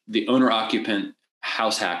 the owner occupant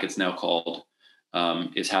house hack, it's now called,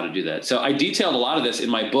 is how to do that. So I detailed a lot of this in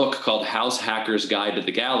my book called House Hacker's Guide to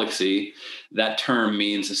the Galaxy. That term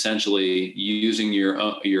means essentially using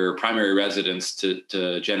your primary residence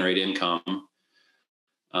to generate income.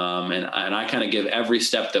 And I kind of give every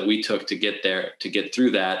step that we took to get there, to get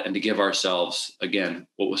through that, and to give ourselves, again,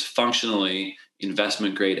 what was functionally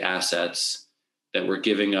investment grade assets that were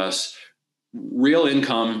giving us real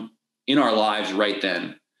income in our lives right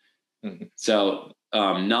then. Mm-hmm. So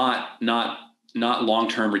not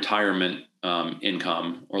long-term retirement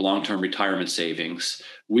income or long-term retirement savings.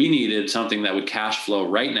 We needed something that would cash flow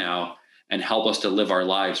right now and help us to live our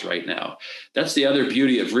lives right now. That's the other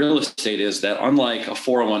beauty of real estate, is that unlike a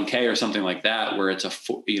 401k or something like that, where it's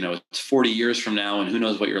it's 40 years from now and who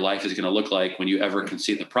knows what your life is going to look like when you ever can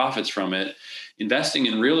see the profits from it, investing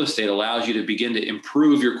in real estate allows you to begin to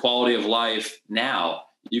improve your quality of life now.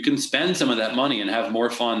 You can spend some of that money and have more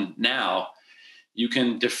fun now. You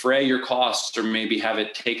can defray your costs or maybe have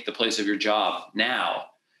it take the place of your job now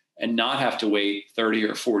and not have to wait 30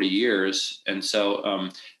 or 40 years. And so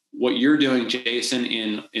what you're doing, Jason,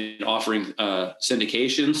 in offering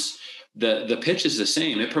syndications, the pitch is the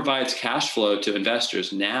same. It provides cash flow to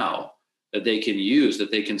investors now that they can use,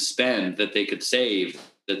 that they can spend, that they could save,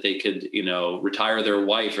 that they could, retire their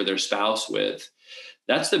wife or their spouse with.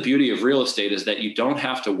 That's the beauty of real estate, is that you don't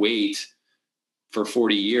have to wait for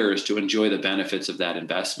 40 years to enjoy the benefits of that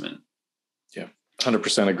investment. Yeah,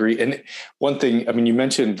 100% agree. And one thing, you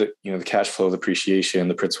mentioned that, the cash flow, the appreciation,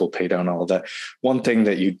 the principal pay down, all of that. One thing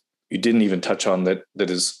that you didn't even touch on that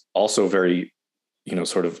is also very,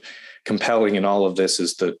 sort of compelling in all of this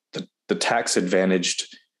is the tax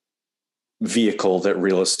advantaged vehicle that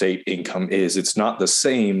real estate income is. It's not the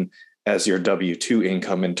same as your W-2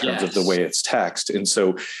 income in terms of the way it's taxed. And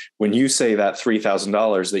so when you say that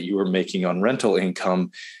 $3,000 that you were making on rental income,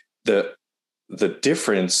 the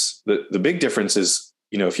difference, the big difference is,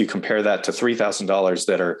 if you compare that to $3,000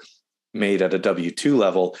 that are made at a W-2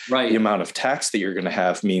 level, right, the amount of tax that you're going to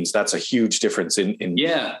have means that's a huge difference in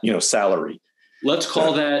salary. Let's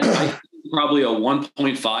call that probably a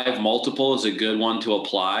 1.5 multiple is a good one to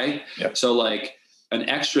apply. Yep. So like an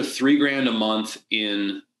extra $3,000 a month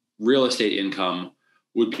in real estate income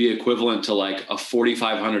would be equivalent to like a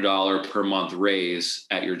 $4,500 per month raise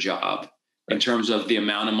at your job, right, in terms of the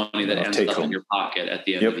amount of money that ends up in your pocket at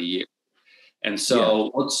the end of the year. And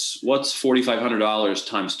so what's $4,500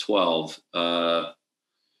 times 12? Over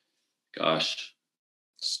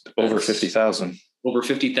 50,000. over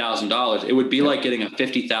 $50,000, it would be like getting a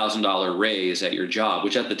 $50,000 raise at your job,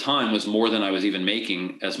 which at the time was more than I was even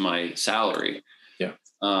making as my salary. Yeah.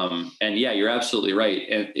 And yeah, you're absolutely right.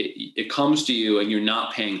 And it comes to you and you're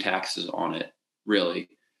not paying taxes on it, really.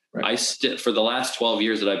 Right. For the last 12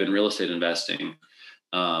 years that I've been real estate investing,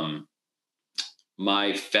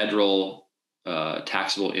 my federal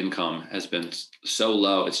taxable income has been so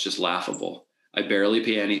low, it's just laughable. I barely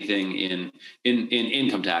pay anything in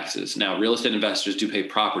income taxes. Now, real estate investors do pay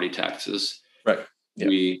property taxes. Right.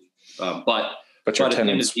 Yeah. But your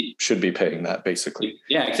tenants should be paying that, basically.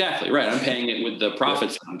 Yeah, exactly. Right. I'm paying it with the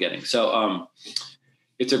profits that I'm getting. So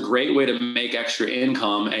it's a great way to make extra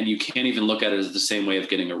income, and you can't even look at it as the same way of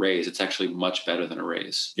getting a raise. It's actually much better than a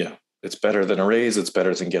raise. Yeah. It's better than a raise. It's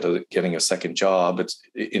better than getting a second job. It's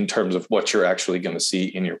in terms of what you're actually going to see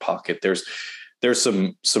in your pocket. There's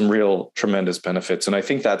some real tremendous benefits. And I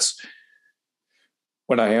think that's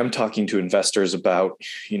when I am talking to investors about,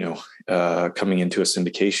 coming into a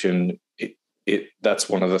syndication, that's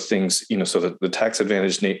one of the things, so the tax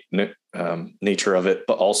advantage nature of it,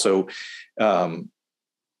 but also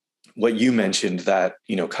what you mentioned that,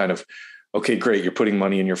 kind of, okay, great. You're putting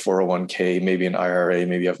money in your 401k, maybe an IRA,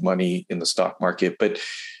 maybe you have money in the stock market, but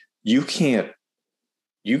you can't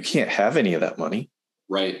have any of that money.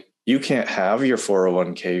 Right. You can't have your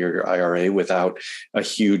 401k or your IRA without a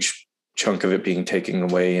huge chunk of it being taken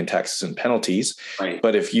away in taxes and penalties. Right.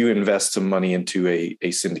 But if you invest some money into a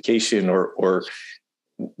syndication or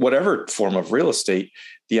whatever form of real estate,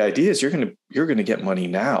 the idea is you're going to get money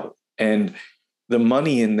now. And the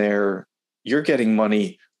money in there, you're getting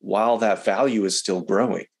money while that value is still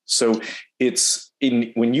growing. So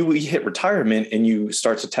when you hit retirement and you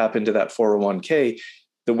start to tap into that 401k,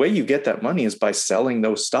 the way you get that money is by selling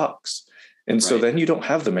those stocks. And so then you don't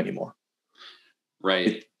have them anymore.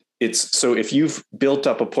 Right. So if you've built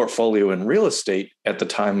up a portfolio in real estate at the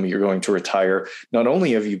time you're going to retire, not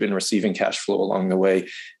only have you been receiving cash flow along the way,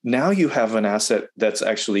 now you have an asset that's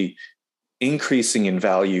actually increasing in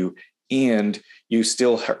value and you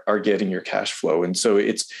still are getting your cash flow. And so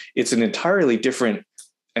it's an entirely different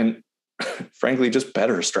and frankly, just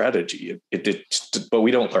better strategy. But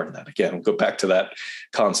we don't learn that. Again, we'll go back to that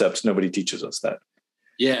concept. Nobody teaches us that.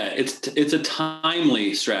 Yeah, it's a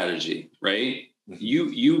timely strategy, right?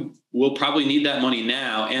 Mm-hmm. You will probably need that money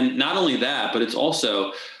now. And not only that, but it's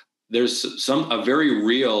also, there's a very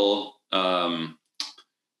real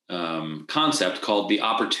concept called the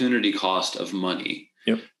opportunity cost of money.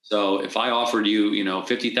 Yep. So if I offered you,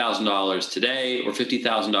 $50,000 today or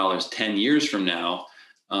 $50,000 10 years from now,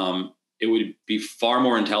 it would be far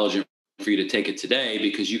more intelligent for you to take it today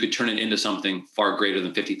because you could turn it into something far greater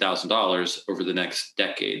than $50,000 over the next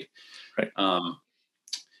decade. Right.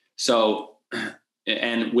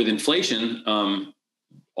 And with inflation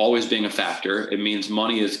always being a factor, it means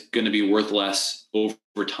money is going to be worth less over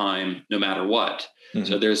time, no matter what. Mm-hmm.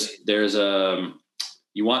 So there's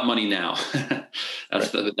you want money now.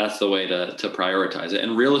 That's the way to prioritize it.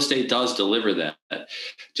 And real estate does deliver that.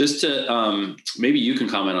 Just to, maybe you can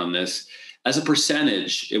comment on this as a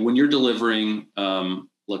percentage, when you're delivering,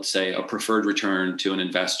 let's say a preferred return to an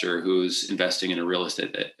investor who's investing in a real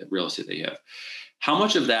estate that you have, how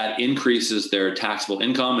much of that increases their taxable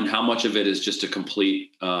income and how much of it is just a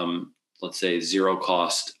complete, let's say, zero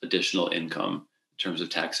cost additional income in terms of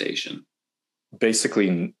taxation?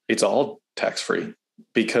 Basically, it's all tax-free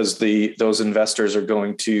because those investors are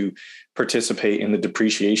going to participate in the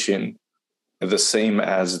depreciation the same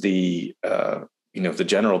as the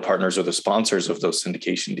general partners or the sponsors of those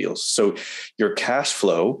syndication deals. So your cash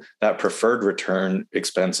flow, that preferred return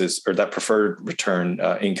expenses or that preferred return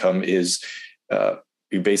income is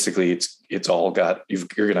it's all got, you're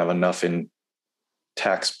going to have enough in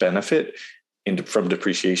tax benefit from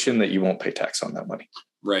depreciation that you won't pay tax on that money.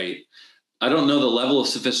 Right. I don't know the level of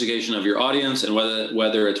sophistication of your audience and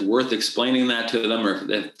whether it's worth explaining that to them or if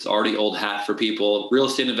it's already old hat for people. Real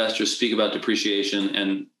estate investors speak about depreciation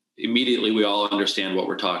and immediately we all understand what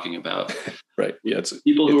we're talking about. Right. Yeah.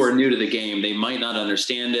 People who are new to the game, they might not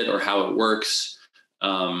understand it or how it works.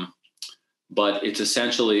 But it's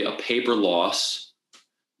essentially a paper loss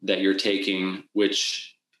that you're taking,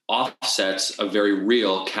 which offsets a very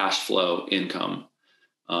real cash flow income,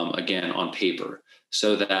 again, on paper.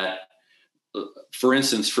 So that, for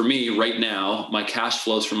instance, for me right now, my cash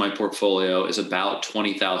flows from my portfolio is about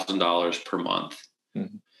 $20,000 per month.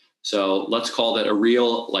 Mm-hmm. So let's call that a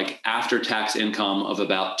real, after-tax income of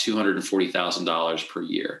about $240,000 per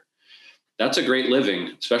year. That's a great living,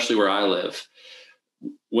 especially where I live.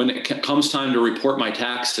 When it comes time to report my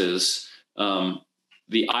taxes,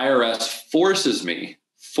 the IRS forces me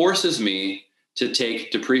to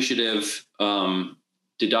take depreciative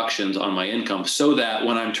deductions on my income so that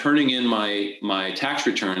when I'm turning in my tax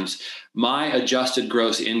returns, my adjusted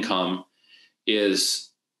gross income is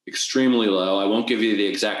extremely low. I won't give you the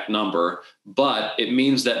exact number, but it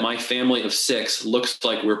means that my family of 6 looks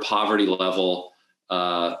like we're poverty level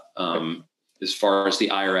as far as the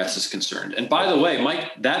IRS is concerned. And by the way,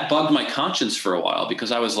 that bugged my conscience for a while,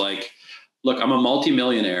 because I was like, look, I'm a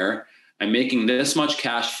multimillionaire. I'm making this much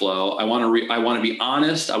cash flow. I want to be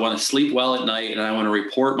honest. I want to sleep well at night, and I want to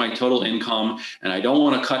report my total income. And I don't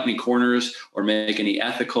want to cut any corners or make any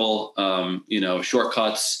ethical,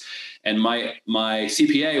 shortcuts. And my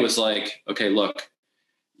CPA was like, okay, look,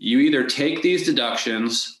 you either take these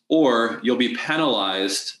deductions or you'll be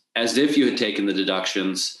penalized as if you had taken the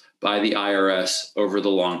deductions by the IRS over the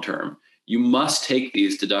long term. You must take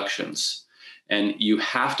these deductions, and you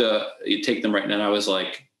have to take them right now. And I was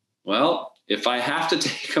like, well, if I have to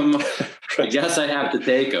take them, I guess I have to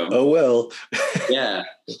take them. Oh, well. Yeah.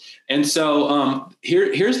 And so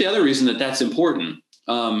here's the other reason that's important.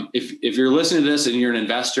 If you're listening to this and you're an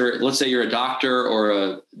investor, let's say you're a doctor or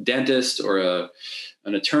a dentist or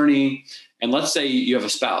an attorney, and let's say you have a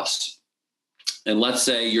spouse. And let's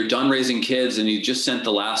say you're done raising kids and you just sent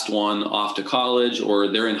the last one off to college, or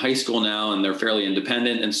they're in high school now and they're fairly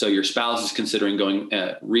independent. And so your spouse is considering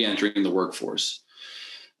re-entering the workforce.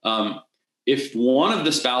 If one of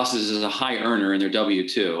the spouses is a high earner in their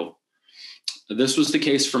W-2, this was the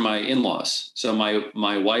case for my in-laws. So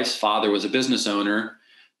my wife's father was a business owner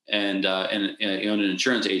and owned an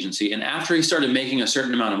insurance agency. And after he started making a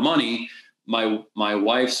certain amount of money, my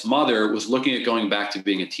wife's mother was looking at going back to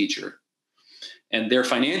being a teacher. And their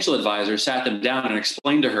financial advisor sat them down and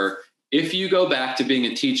explained to her, if you go back to being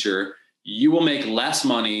a teacher, you will make less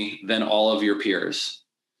money than all of your peers.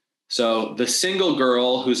 So the single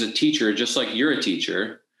girl who's a teacher, just like you're a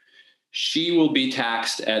teacher, she will be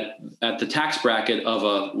taxed at the tax bracket of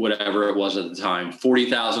a, whatever it was at the time,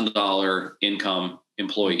 $40,000 income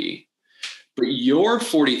employee. But your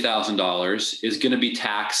 $40,000 is going to be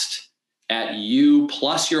taxed at you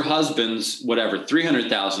plus your husband's, whatever,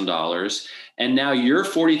 $300,000. And now your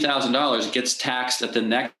 $40,000 gets taxed at the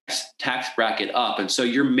next tax bracket up. And so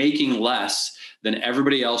you're making less than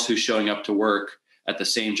everybody else who's showing up to work at the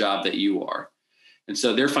same job that you are. And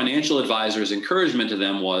so their financial advisor's encouragement to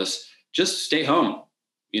them was just stay home,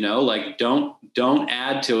 don't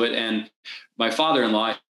add to it. And my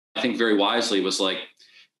father-in-law, I think very wisely, was like,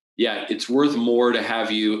 yeah, it's worth more to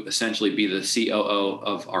have you essentially be the COO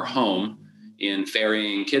of our home in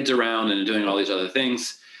ferrying kids around and doing all these other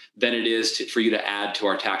things than it is for you to add to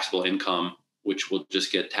our taxable income, which will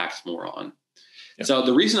just get taxed more on. Yeah. So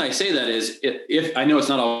the reason I say that is if I know it's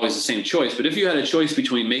not always the same choice, but if you had a choice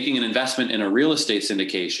between making an investment in a real estate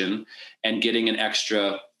syndication and getting an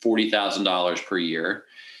extra $40,000 per year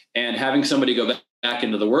and having somebody go back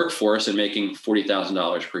into the workforce and making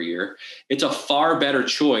 $40,000 per year, it's a far better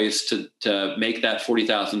choice to make that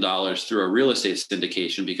 $40,000 through a real estate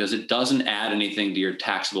syndication, because it doesn't add anything to your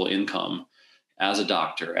taxable income as a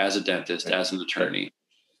doctor, as a dentist, as an attorney.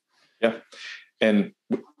 Yeah. And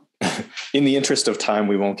in the interest of time,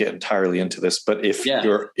 we won't get entirely into this, but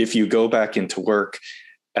if you go back into work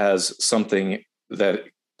as something that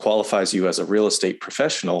qualifies you as a real estate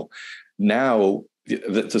professional, now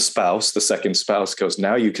the second spouse goes,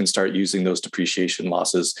 now you can start using those depreciation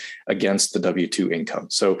losses against the W-2 income.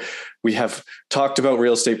 So we have talked about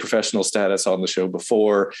real estate professional status on the show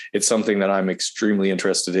before. It's something that I'm extremely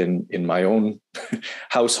interested in my own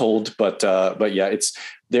household, but yeah,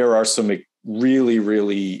 there are some really,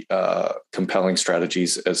 really compelling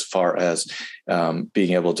strategies as far as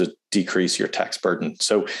being able to decrease your tax burden.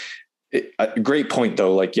 So a great point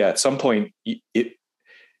though, at some point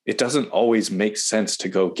it doesn't always make sense to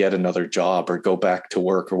go get another job or go back to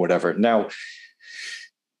work or whatever. Now,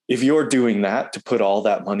 if you're doing that to put all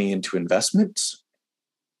that money into investments,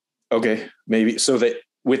 okay, maybe so that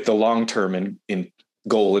with the long-term in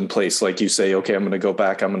goal in place, like you say, okay, I'm going to go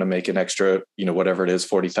back, I'm going to make an extra, whatever it is,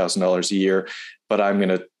 $40,000 a year, but I'm going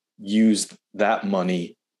to use that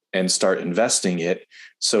money and start investing it.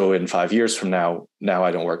 So in 5 years from now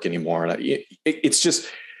I don't work anymore. And it's just,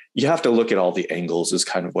 you have to look at all the angles is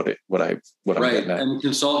kind of what I'm getting at. And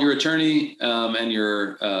consult your attorney and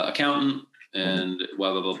your accountant and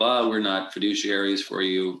blah, blah, blah, blah. We're not fiduciaries for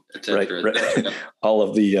you, et cetera. Right. Et cetera. all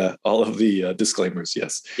of the disclaimers.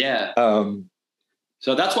 Yes. Yeah.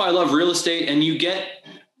 So that's why I love real estate. And you get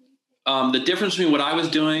the difference between what I was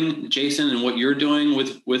doing, Jason, and what you're doing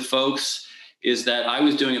with folks is that I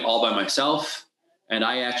was doing it all by myself. And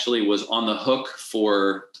I actually was on the hook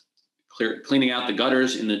for cleaning out the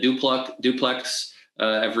gutters in the duplex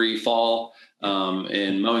every fall.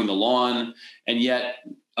 and mowing the lawn. And yet,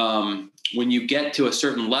 when you get to a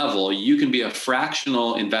certain level, you can be a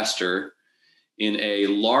fractional investor in a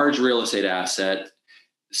large real estate asset,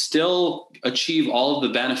 still achieve all of the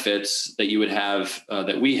benefits that you would have,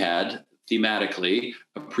 that we had thematically,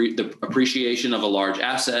 the appreciation of a large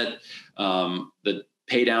asset, the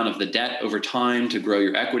pay down of the debt over time to grow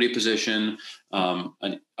your equity position,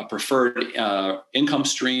 a preferred income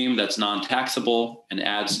stream that's non-taxable and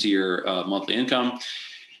adds to your monthly income.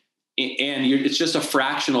 And it's just a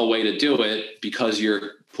fractional way to do it because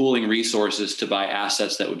you're pooling resources to buy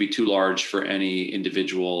assets that would be too large for any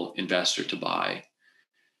individual investor to buy.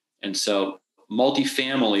 And so large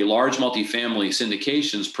multifamily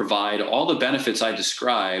syndications provide all the benefits I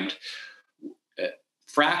described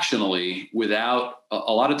fractionally without,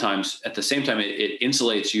 a lot of times at the same time, it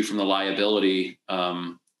insulates you from the liability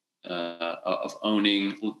of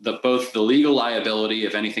owning both the legal liability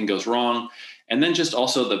if anything goes wrong, and then just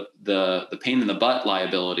also the pain in the butt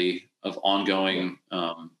liability of ongoing,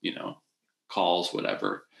 calls,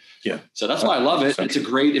 whatever. Yeah. So that's why I love it. It's a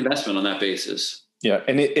great investment on that basis. Yeah.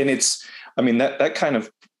 And it's, I mean, that kind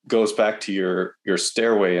of goes back to your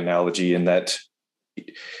stairway analogy in that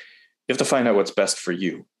you have to find out what's best for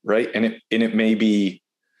you. Right. And it may be,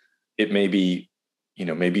 maybe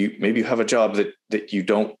you have a job that you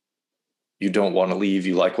don't want to leave.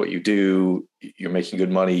 You like what you do, you're making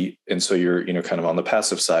good money. And so you're, kind of on the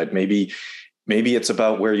passive side. Maybe it's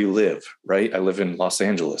about where you live, right? I live in Los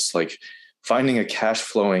Angeles. Like finding a cash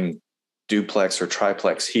flowing duplex or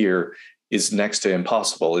triplex here is next to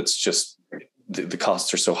impossible. It's just the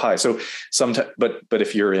costs are so high. So sometimes, but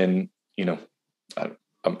if you're in,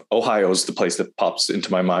 Ohio is the place that pops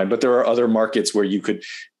into my mind, but there are other markets where you could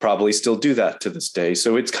probably still do that to this day.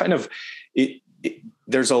 So it's kind of,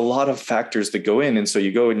 there's a lot of factors that go in. And so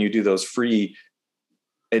you go and you do those free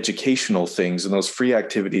educational things and those free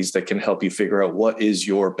activities that can help you figure out what is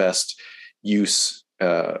your best use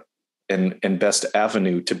and best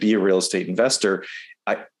avenue to be a real estate investor.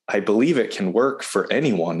 I believe it can work for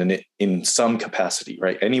anyone and in some capacity,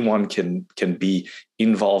 right? Anyone can be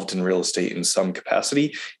involved in real estate in some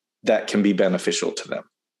capacity that can be beneficial to them.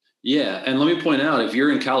 Yeah. And let me point out, if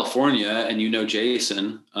you're in California and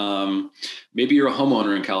Jason, maybe you're a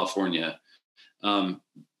homeowner in California.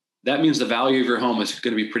 That means the value of your home is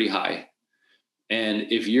going to be pretty high. And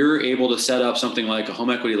if you're able to set up something like a home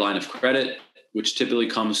equity line of credit, which typically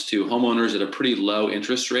comes to homeowners at a pretty low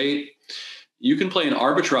interest rate, you can play an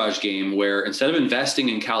arbitrage game where instead of investing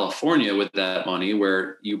in California with that money,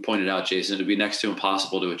 where you pointed out, Jason, it would be next to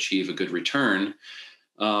impossible to achieve a good return.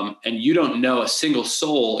 And you don't know a single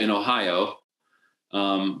soul in Ohio,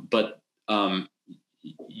 but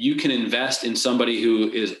you can invest in somebody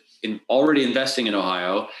who is already investing in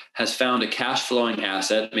Ohio, has found a cash flowing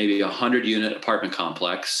asset, maybe a 100-unit apartment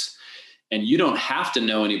complex, and you don't have to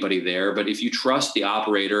know anybody there. But if you trust the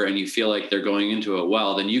operator and you feel like they're going into it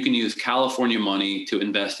well, then you can use California money to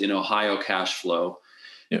invest in Ohio cash flow.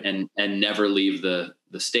 Yep. and never leave the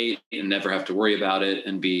state and never have to worry about it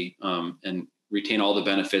and be and retain all the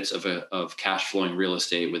benefits of cash flowing real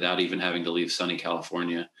estate without even having to leave sunny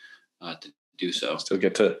California to do so. Still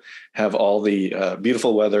get to have all the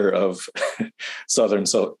beautiful weather of Southern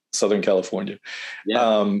California.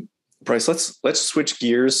 Yeah. Bryce, let's switch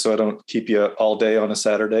gears so I don't keep you all day on a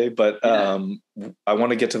Saturday, but I want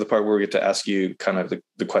to get to the part where we get to ask you kind of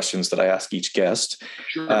the questions that I ask each guest.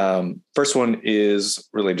 Sure. First one is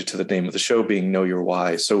related to the name of the show being Know Your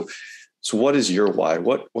Why. So what is your why?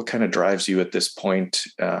 What kind of drives you at this point,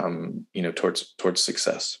 towards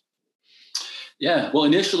success? Yeah. Well,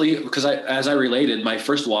 initially, because as I related, my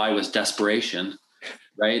first why was desperation.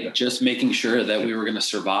 Right. Just making sure that we were going to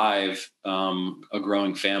survive a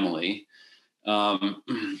growing family. I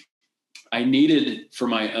needed for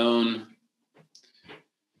my own,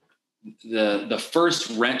 the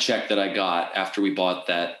first rent check that I got after we bought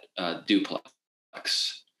that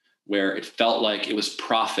duplex, where it felt like it was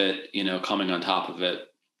profit, coming on top of it.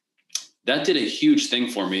 That did a huge thing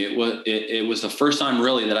for me. It was the first time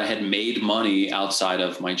really that I had made money outside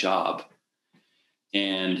of my job.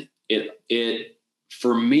 And it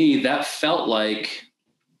for me, that felt like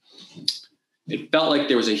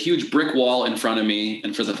there was a huge brick wall in front of me.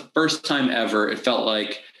 And for the first time ever, it felt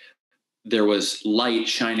like there was light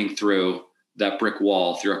shining through that brick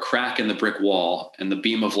wall, through a crack in the brick wall, and the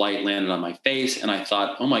beam of light landed on my face. And I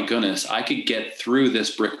thought, oh my goodness, I could get through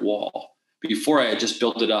this brick wall. Before I had just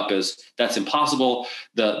built it up as that's impossible.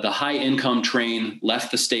 The high income train left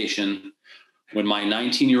the station when my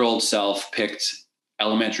 19-year-old self picked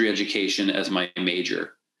elementary education as my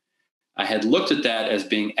major. I had looked at that as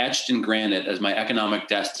being etched in granite as my economic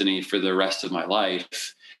destiny for the rest of my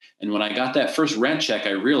life. And when I got that first rent check,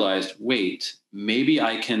 I realized, wait, maybe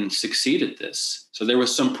I can succeed at this. So there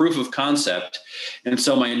was some proof of concept. And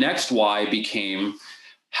so my next why became,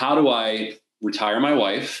 how do I retire my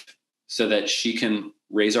wife so that she can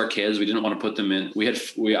raise our kids? We didn't want to put them in.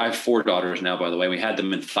 I have 4 daughters now, by the way. We had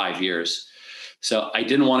them in 5 years. So I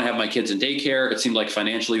didn't want to have my kids in daycare. It seemed like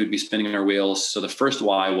financially we'd be spinning our wheels. So the first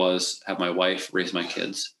why was have my wife raise my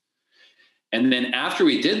kids. And then after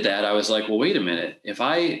we did that, I was like, well, wait a minute. If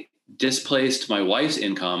I displaced my wife's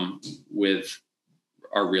income with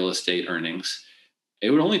our real estate earnings, it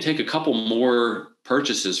would only take a couple more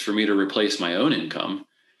purchases for me to replace my own income.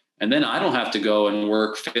 And then I don't have to go and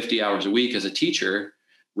work 50 hours a week as a teacher,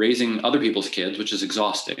 raising other people's kids, which is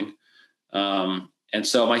exhausting. And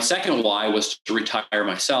so my second why was to retire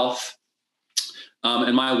myself.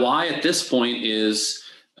 And my why at this point is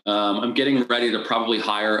I'm getting ready to probably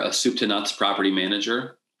hire a soup to nuts property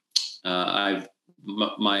manager.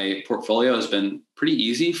 My portfolio has been pretty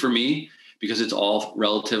easy for me because it's all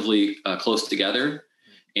relatively close together.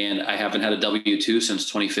 And I haven't had a W-2 since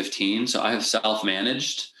 2015. So I have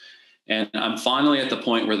self-managed. And I'm finally at the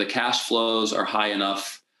point where the cash flows are high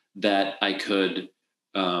enough that I could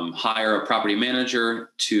hire a property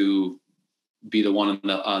manager to be the one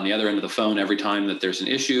on the other end of the phone every time that there's an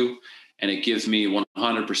issue. And it gives me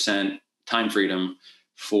 100% time freedom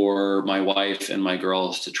for my wife and my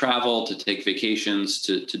girls to travel, to take vacations,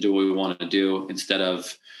 to do what we want to do instead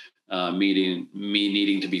of me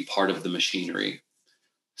needing to be part of the machinery.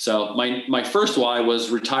 So my first why was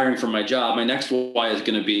retiring from my job. My next why is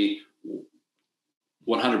going to be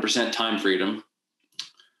 100% time freedom,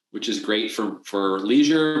 which is great for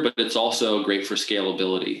leisure, but it's also great for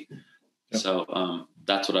scalability. Yep. So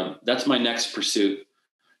that's my next pursuit.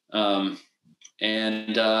 And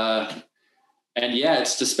yeah,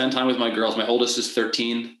 it's to spend time with my girls. My oldest is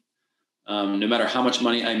 13. No matter how much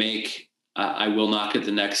money I make, I will not get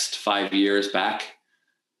the next 5 years back.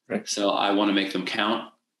 Right. So I want to make them count.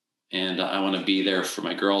 And I want to be there for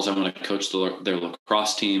my girls. I want to coach their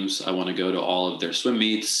lacrosse teams. I want to go to all of their swim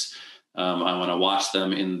meets. I want to watch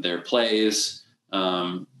them in their plays.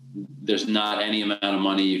 There's not any amount of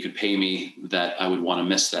money you could pay me that I would want to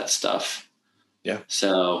miss that stuff. Yeah.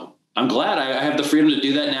 So I'm glad I have the freedom to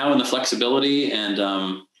do that now and the flexibility. And,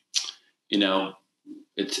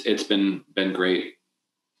 it's been great.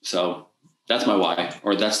 So that's my why,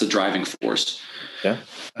 or that's the driving force. Yeah.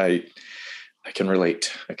 I can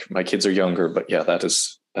relate. My kids are younger, but yeah, that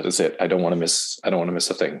is it. I don't want to miss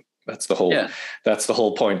a thing. That's the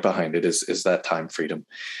whole point behind it is that time freedom.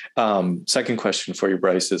 Second question for you,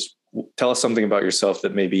 Bryce, is tell us something about yourself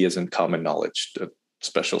that maybe isn't common knowledge, a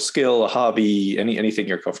special skill, a hobby, anything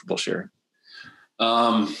you're comfortable sharing.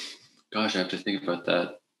 Gosh, I have to think about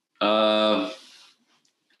that.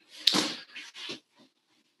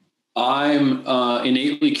 I'm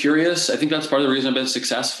innately curious. I think that's part of the reason I've been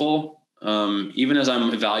successful. Even as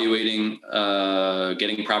I'm evaluating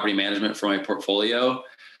getting property management for my portfolio,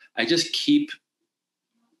 I just keep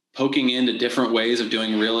poking into different ways of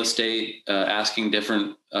doing real estate, asking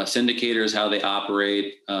different syndicators how they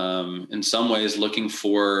operate, in some ways looking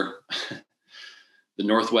for the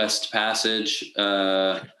Northwest Passage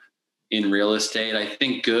in real estate. I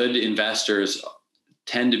think good investors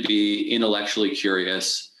tend to be intellectually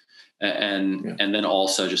curious and then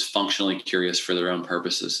also just functionally curious for their own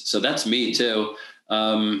purposes. So that's me too.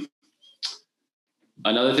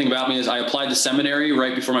 Another thing about me is I applied to seminary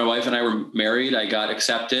right before my wife and I were married. I got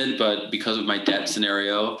accepted, but because of my debt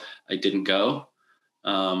scenario, I didn't go.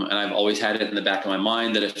 And I've always had it in the back of my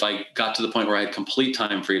mind that if I got to the point where I had complete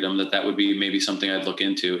time freedom, that would be maybe something I'd look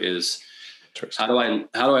into is how do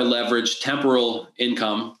I leverage temporal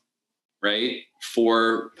income, right,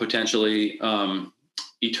 for potentially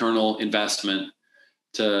eternal investment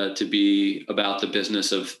to be about the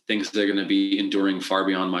business of things that are going to be enduring far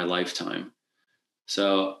beyond my lifetime.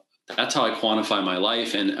 So that's how I quantify my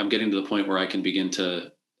life. And I'm getting to the point where I can begin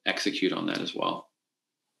to execute on that as well.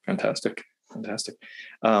 Fantastic.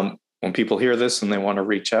 When people hear this and they want to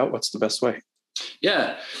reach out, what's the best way?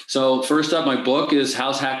 Yeah. So first up, my book is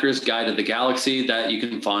House Hacker's Guide to the Galaxy that you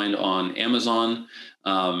can find on Amazon.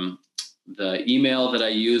 The email that I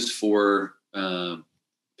use for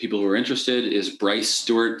people who are interested is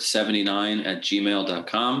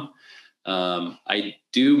brycestewart79@gmail.com. I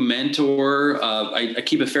do mentor. I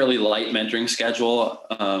keep a fairly light mentoring schedule.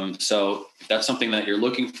 So if that's something that you're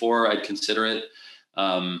looking for, I'd consider it.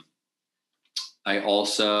 I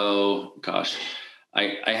also,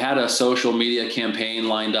 I had a social media campaign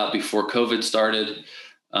lined up before COVID started.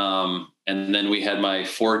 And And then we had my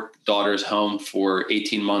 4 daughters home for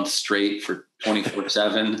 18 months straight for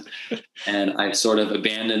 24/7. And I sort of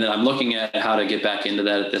abandoned it. I'm looking at how to get back into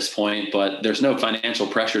that at this point, but there's no financial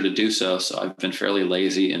pressure to do so. So I've been fairly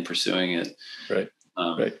lazy in pursuing it. Right.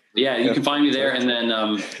 Right. Yeah, you can find me there. And then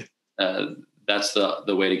that's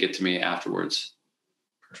the way to get to me afterwards.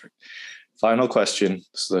 Perfect. Final question.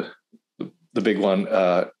 This is the big one.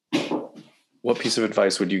 What piece of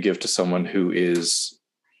advice would you give to someone who is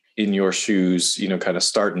in your shoes, kind of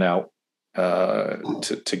starting out,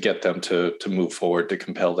 to get them to move forward, to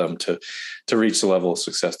compel them to reach the level of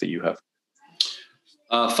success that you have?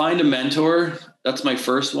 Find a mentor. That's my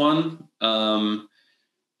first one.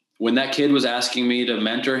 When that kid was asking me to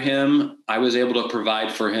mentor him, I was able to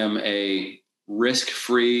provide for him a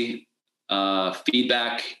risk-free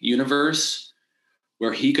feedback universe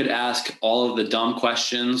where he could ask all of the dumb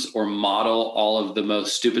questions or model all of the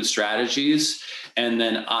most stupid strategies. And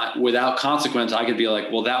then without consequence, I could be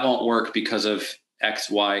like, well, that won't work because of X,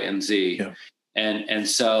 Y, and Z. Yeah. And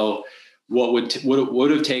so what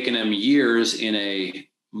would have taken him years in a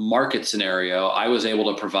market scenario, I was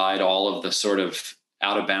able to provide all of the sort of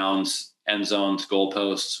out of bounds, end zones,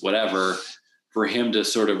 goalposts, whatever, for him to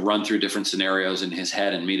sort of run through different scenarios in his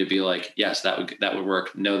head and me to be like, yes, that would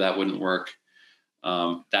work. No, that wouldn't work.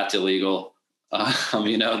 That's illegal.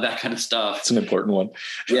 That kind of stuff. It's an important one.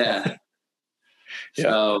 Yeah. Yeah.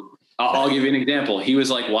 So I'll give you an example. He was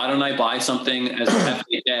like, why don't I buy something as an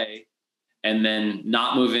FHA and then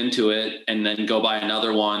not move into it and then go buy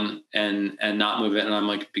another one and not move it? And I'm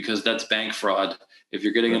like, because that's bank fraud. If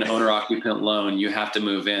you're getting an owner occupant loan, you have to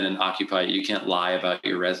move in and occupy it. You can't lie about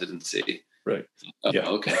your residency. Right. Yeah.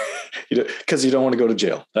 Okay. Because you don't want to go to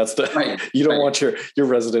jail. That's the right. You don't want your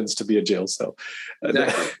residence to be a jail cell.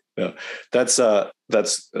 Exactly. No, that's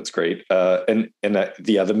great. And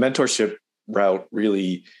the mentorship route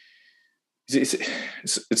really,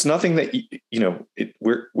 it's nothing that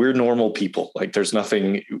we're normal people. Like there's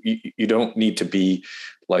nothing, you don't need to be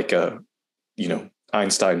like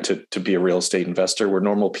Einstein to be a real estate investor. We're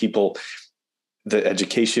normal people. The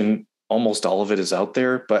education, almost all of it is out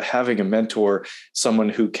there, but having a mentor, someone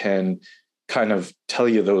who can kind of tell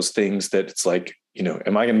you those things that it's like,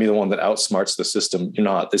 am I going to be the one that outsmarts the system? You're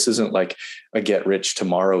not. This isn't like a get rich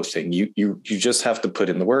tomorrow thing. You just have to put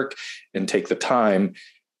in the work and take the time,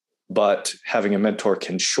 but having a mentor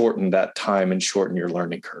can shorten that time and shorten your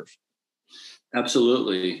learning curve.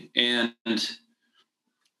 Absolutely. And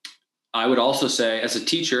I would also say as a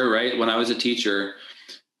teacher, right? When I was a teacher,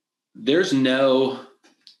 there's no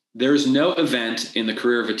event in the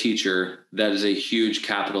career of a teacher that is a huge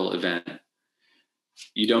capital event.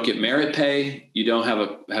 You don't get merit pay. You don't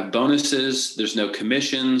have bonuses. There's no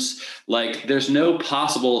commissions. Like there's no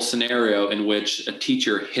possible scenario in which a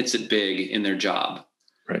teacher hits it big in their job.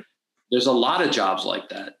 Right. There's a lot of jobs like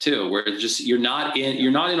that too, where you're not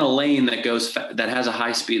in a lane that has a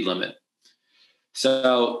high speed limit.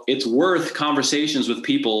 So it's worth conversations with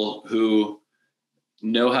people who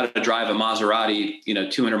know how to drive a Maserati,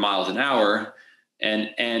 200 miles an hour.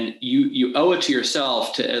 And you owe it to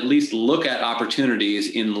yourself to at least look at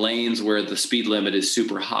opportunities in lanes where the speed limit is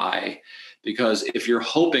super high. Because if you're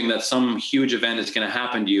hoping that some huge event is going to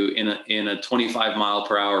happen to you in a 25 mile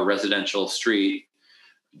per hour residential street,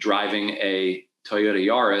 driving a Toyota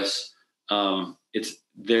Yaris,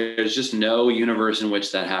 there's just no universe in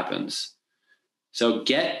which that happens. So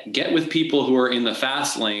get with people who are in the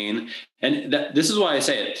fast lane. And this is why I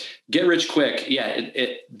say it, get rich quick. Yeah.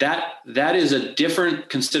 That is a different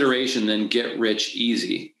consideration than get rich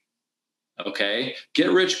easy. Okay.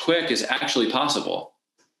 Get rich quick is actually possible.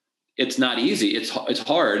 It's not easy. It's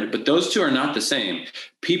hard, but those two are not the same.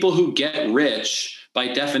 People who get rich, by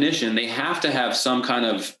definition, they have to have some kind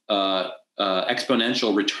of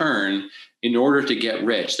exponential return in order to get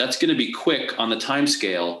rich. That's going to be quick on the time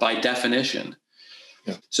scale by definition.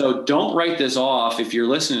 Yeah. So don't write this off. If you're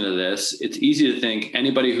listening to this, it's easy to think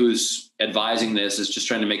anybody who's advising this is just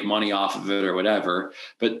trying to make money off of it or whatever,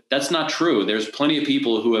 but that's not true. There's plenty of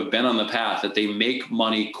people who have been on the path that they make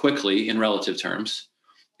money quickly in relative terms.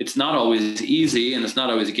 It's not always easy and it's not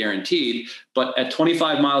always guaranteed, but at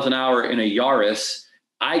 25 miles an hour in a Yaris,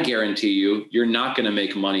 I guarantee you're not going to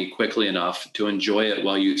make money quickly enough to enjoy it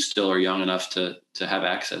while you still are young enough to have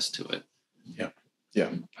access to it. Yeah. Yeah,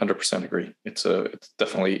 100% agree. It's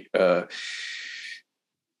definitely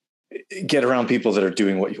get around people that are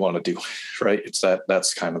doing what you want to do, right?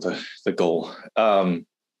 That's kind of the goal.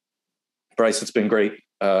 Bryce, it's been great.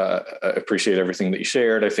 I appreciate everything that you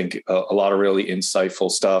shared. I think a lot of really insightful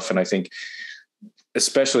stuff. And I think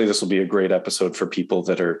especially this will be a great episode for people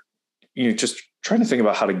that are just trying to think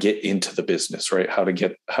about how to get into the business, right? How to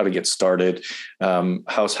get started.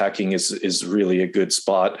 House hacking is really a good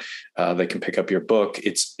spot. They can pick up your book.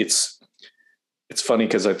 It's funny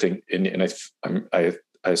because I think, and I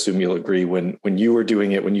assume you'll agree, when you were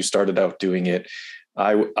doing it, when you started out doing it,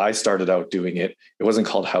 I started out doing it. It wasn't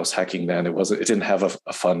called house hacking then. It didn't have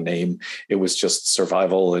a fun name. It was just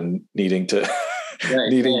survival and needing to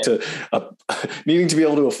needing to be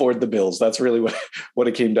able to afford the bills. That's really what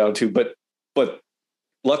it came down to. But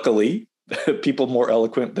luckily, people more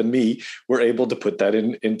eloquent than me were able to put that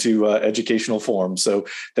into educational form. So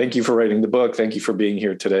thank you for writing the book. Thank you for being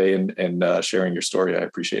here today and sharing your story. I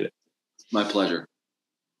appreciate it. My pleasure.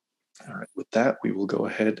 All right. With that, we will go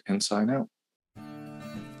ahead and sign out.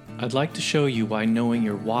 I'd like to show you why knowing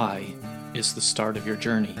your why is the start of your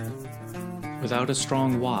journey. Without a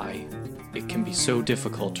strong why, it can be so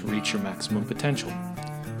difficult to reach your maximum potential.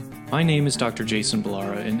 My name is Dr. Jason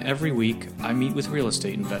Ballara, and every week I meet with real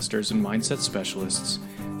estate investors and mindset specialists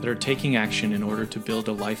that are taking action in order to build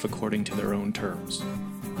a life according to their own terms.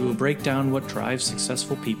 We will break down what drives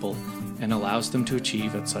successful people and allows them to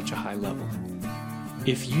achieve at such a high level.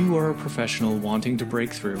 If you are a professional wanting to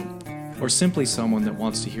break through, or simply someone that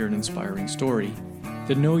wants to hear an inspiring story,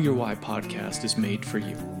 the Know Your Why podcast is made for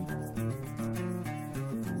you.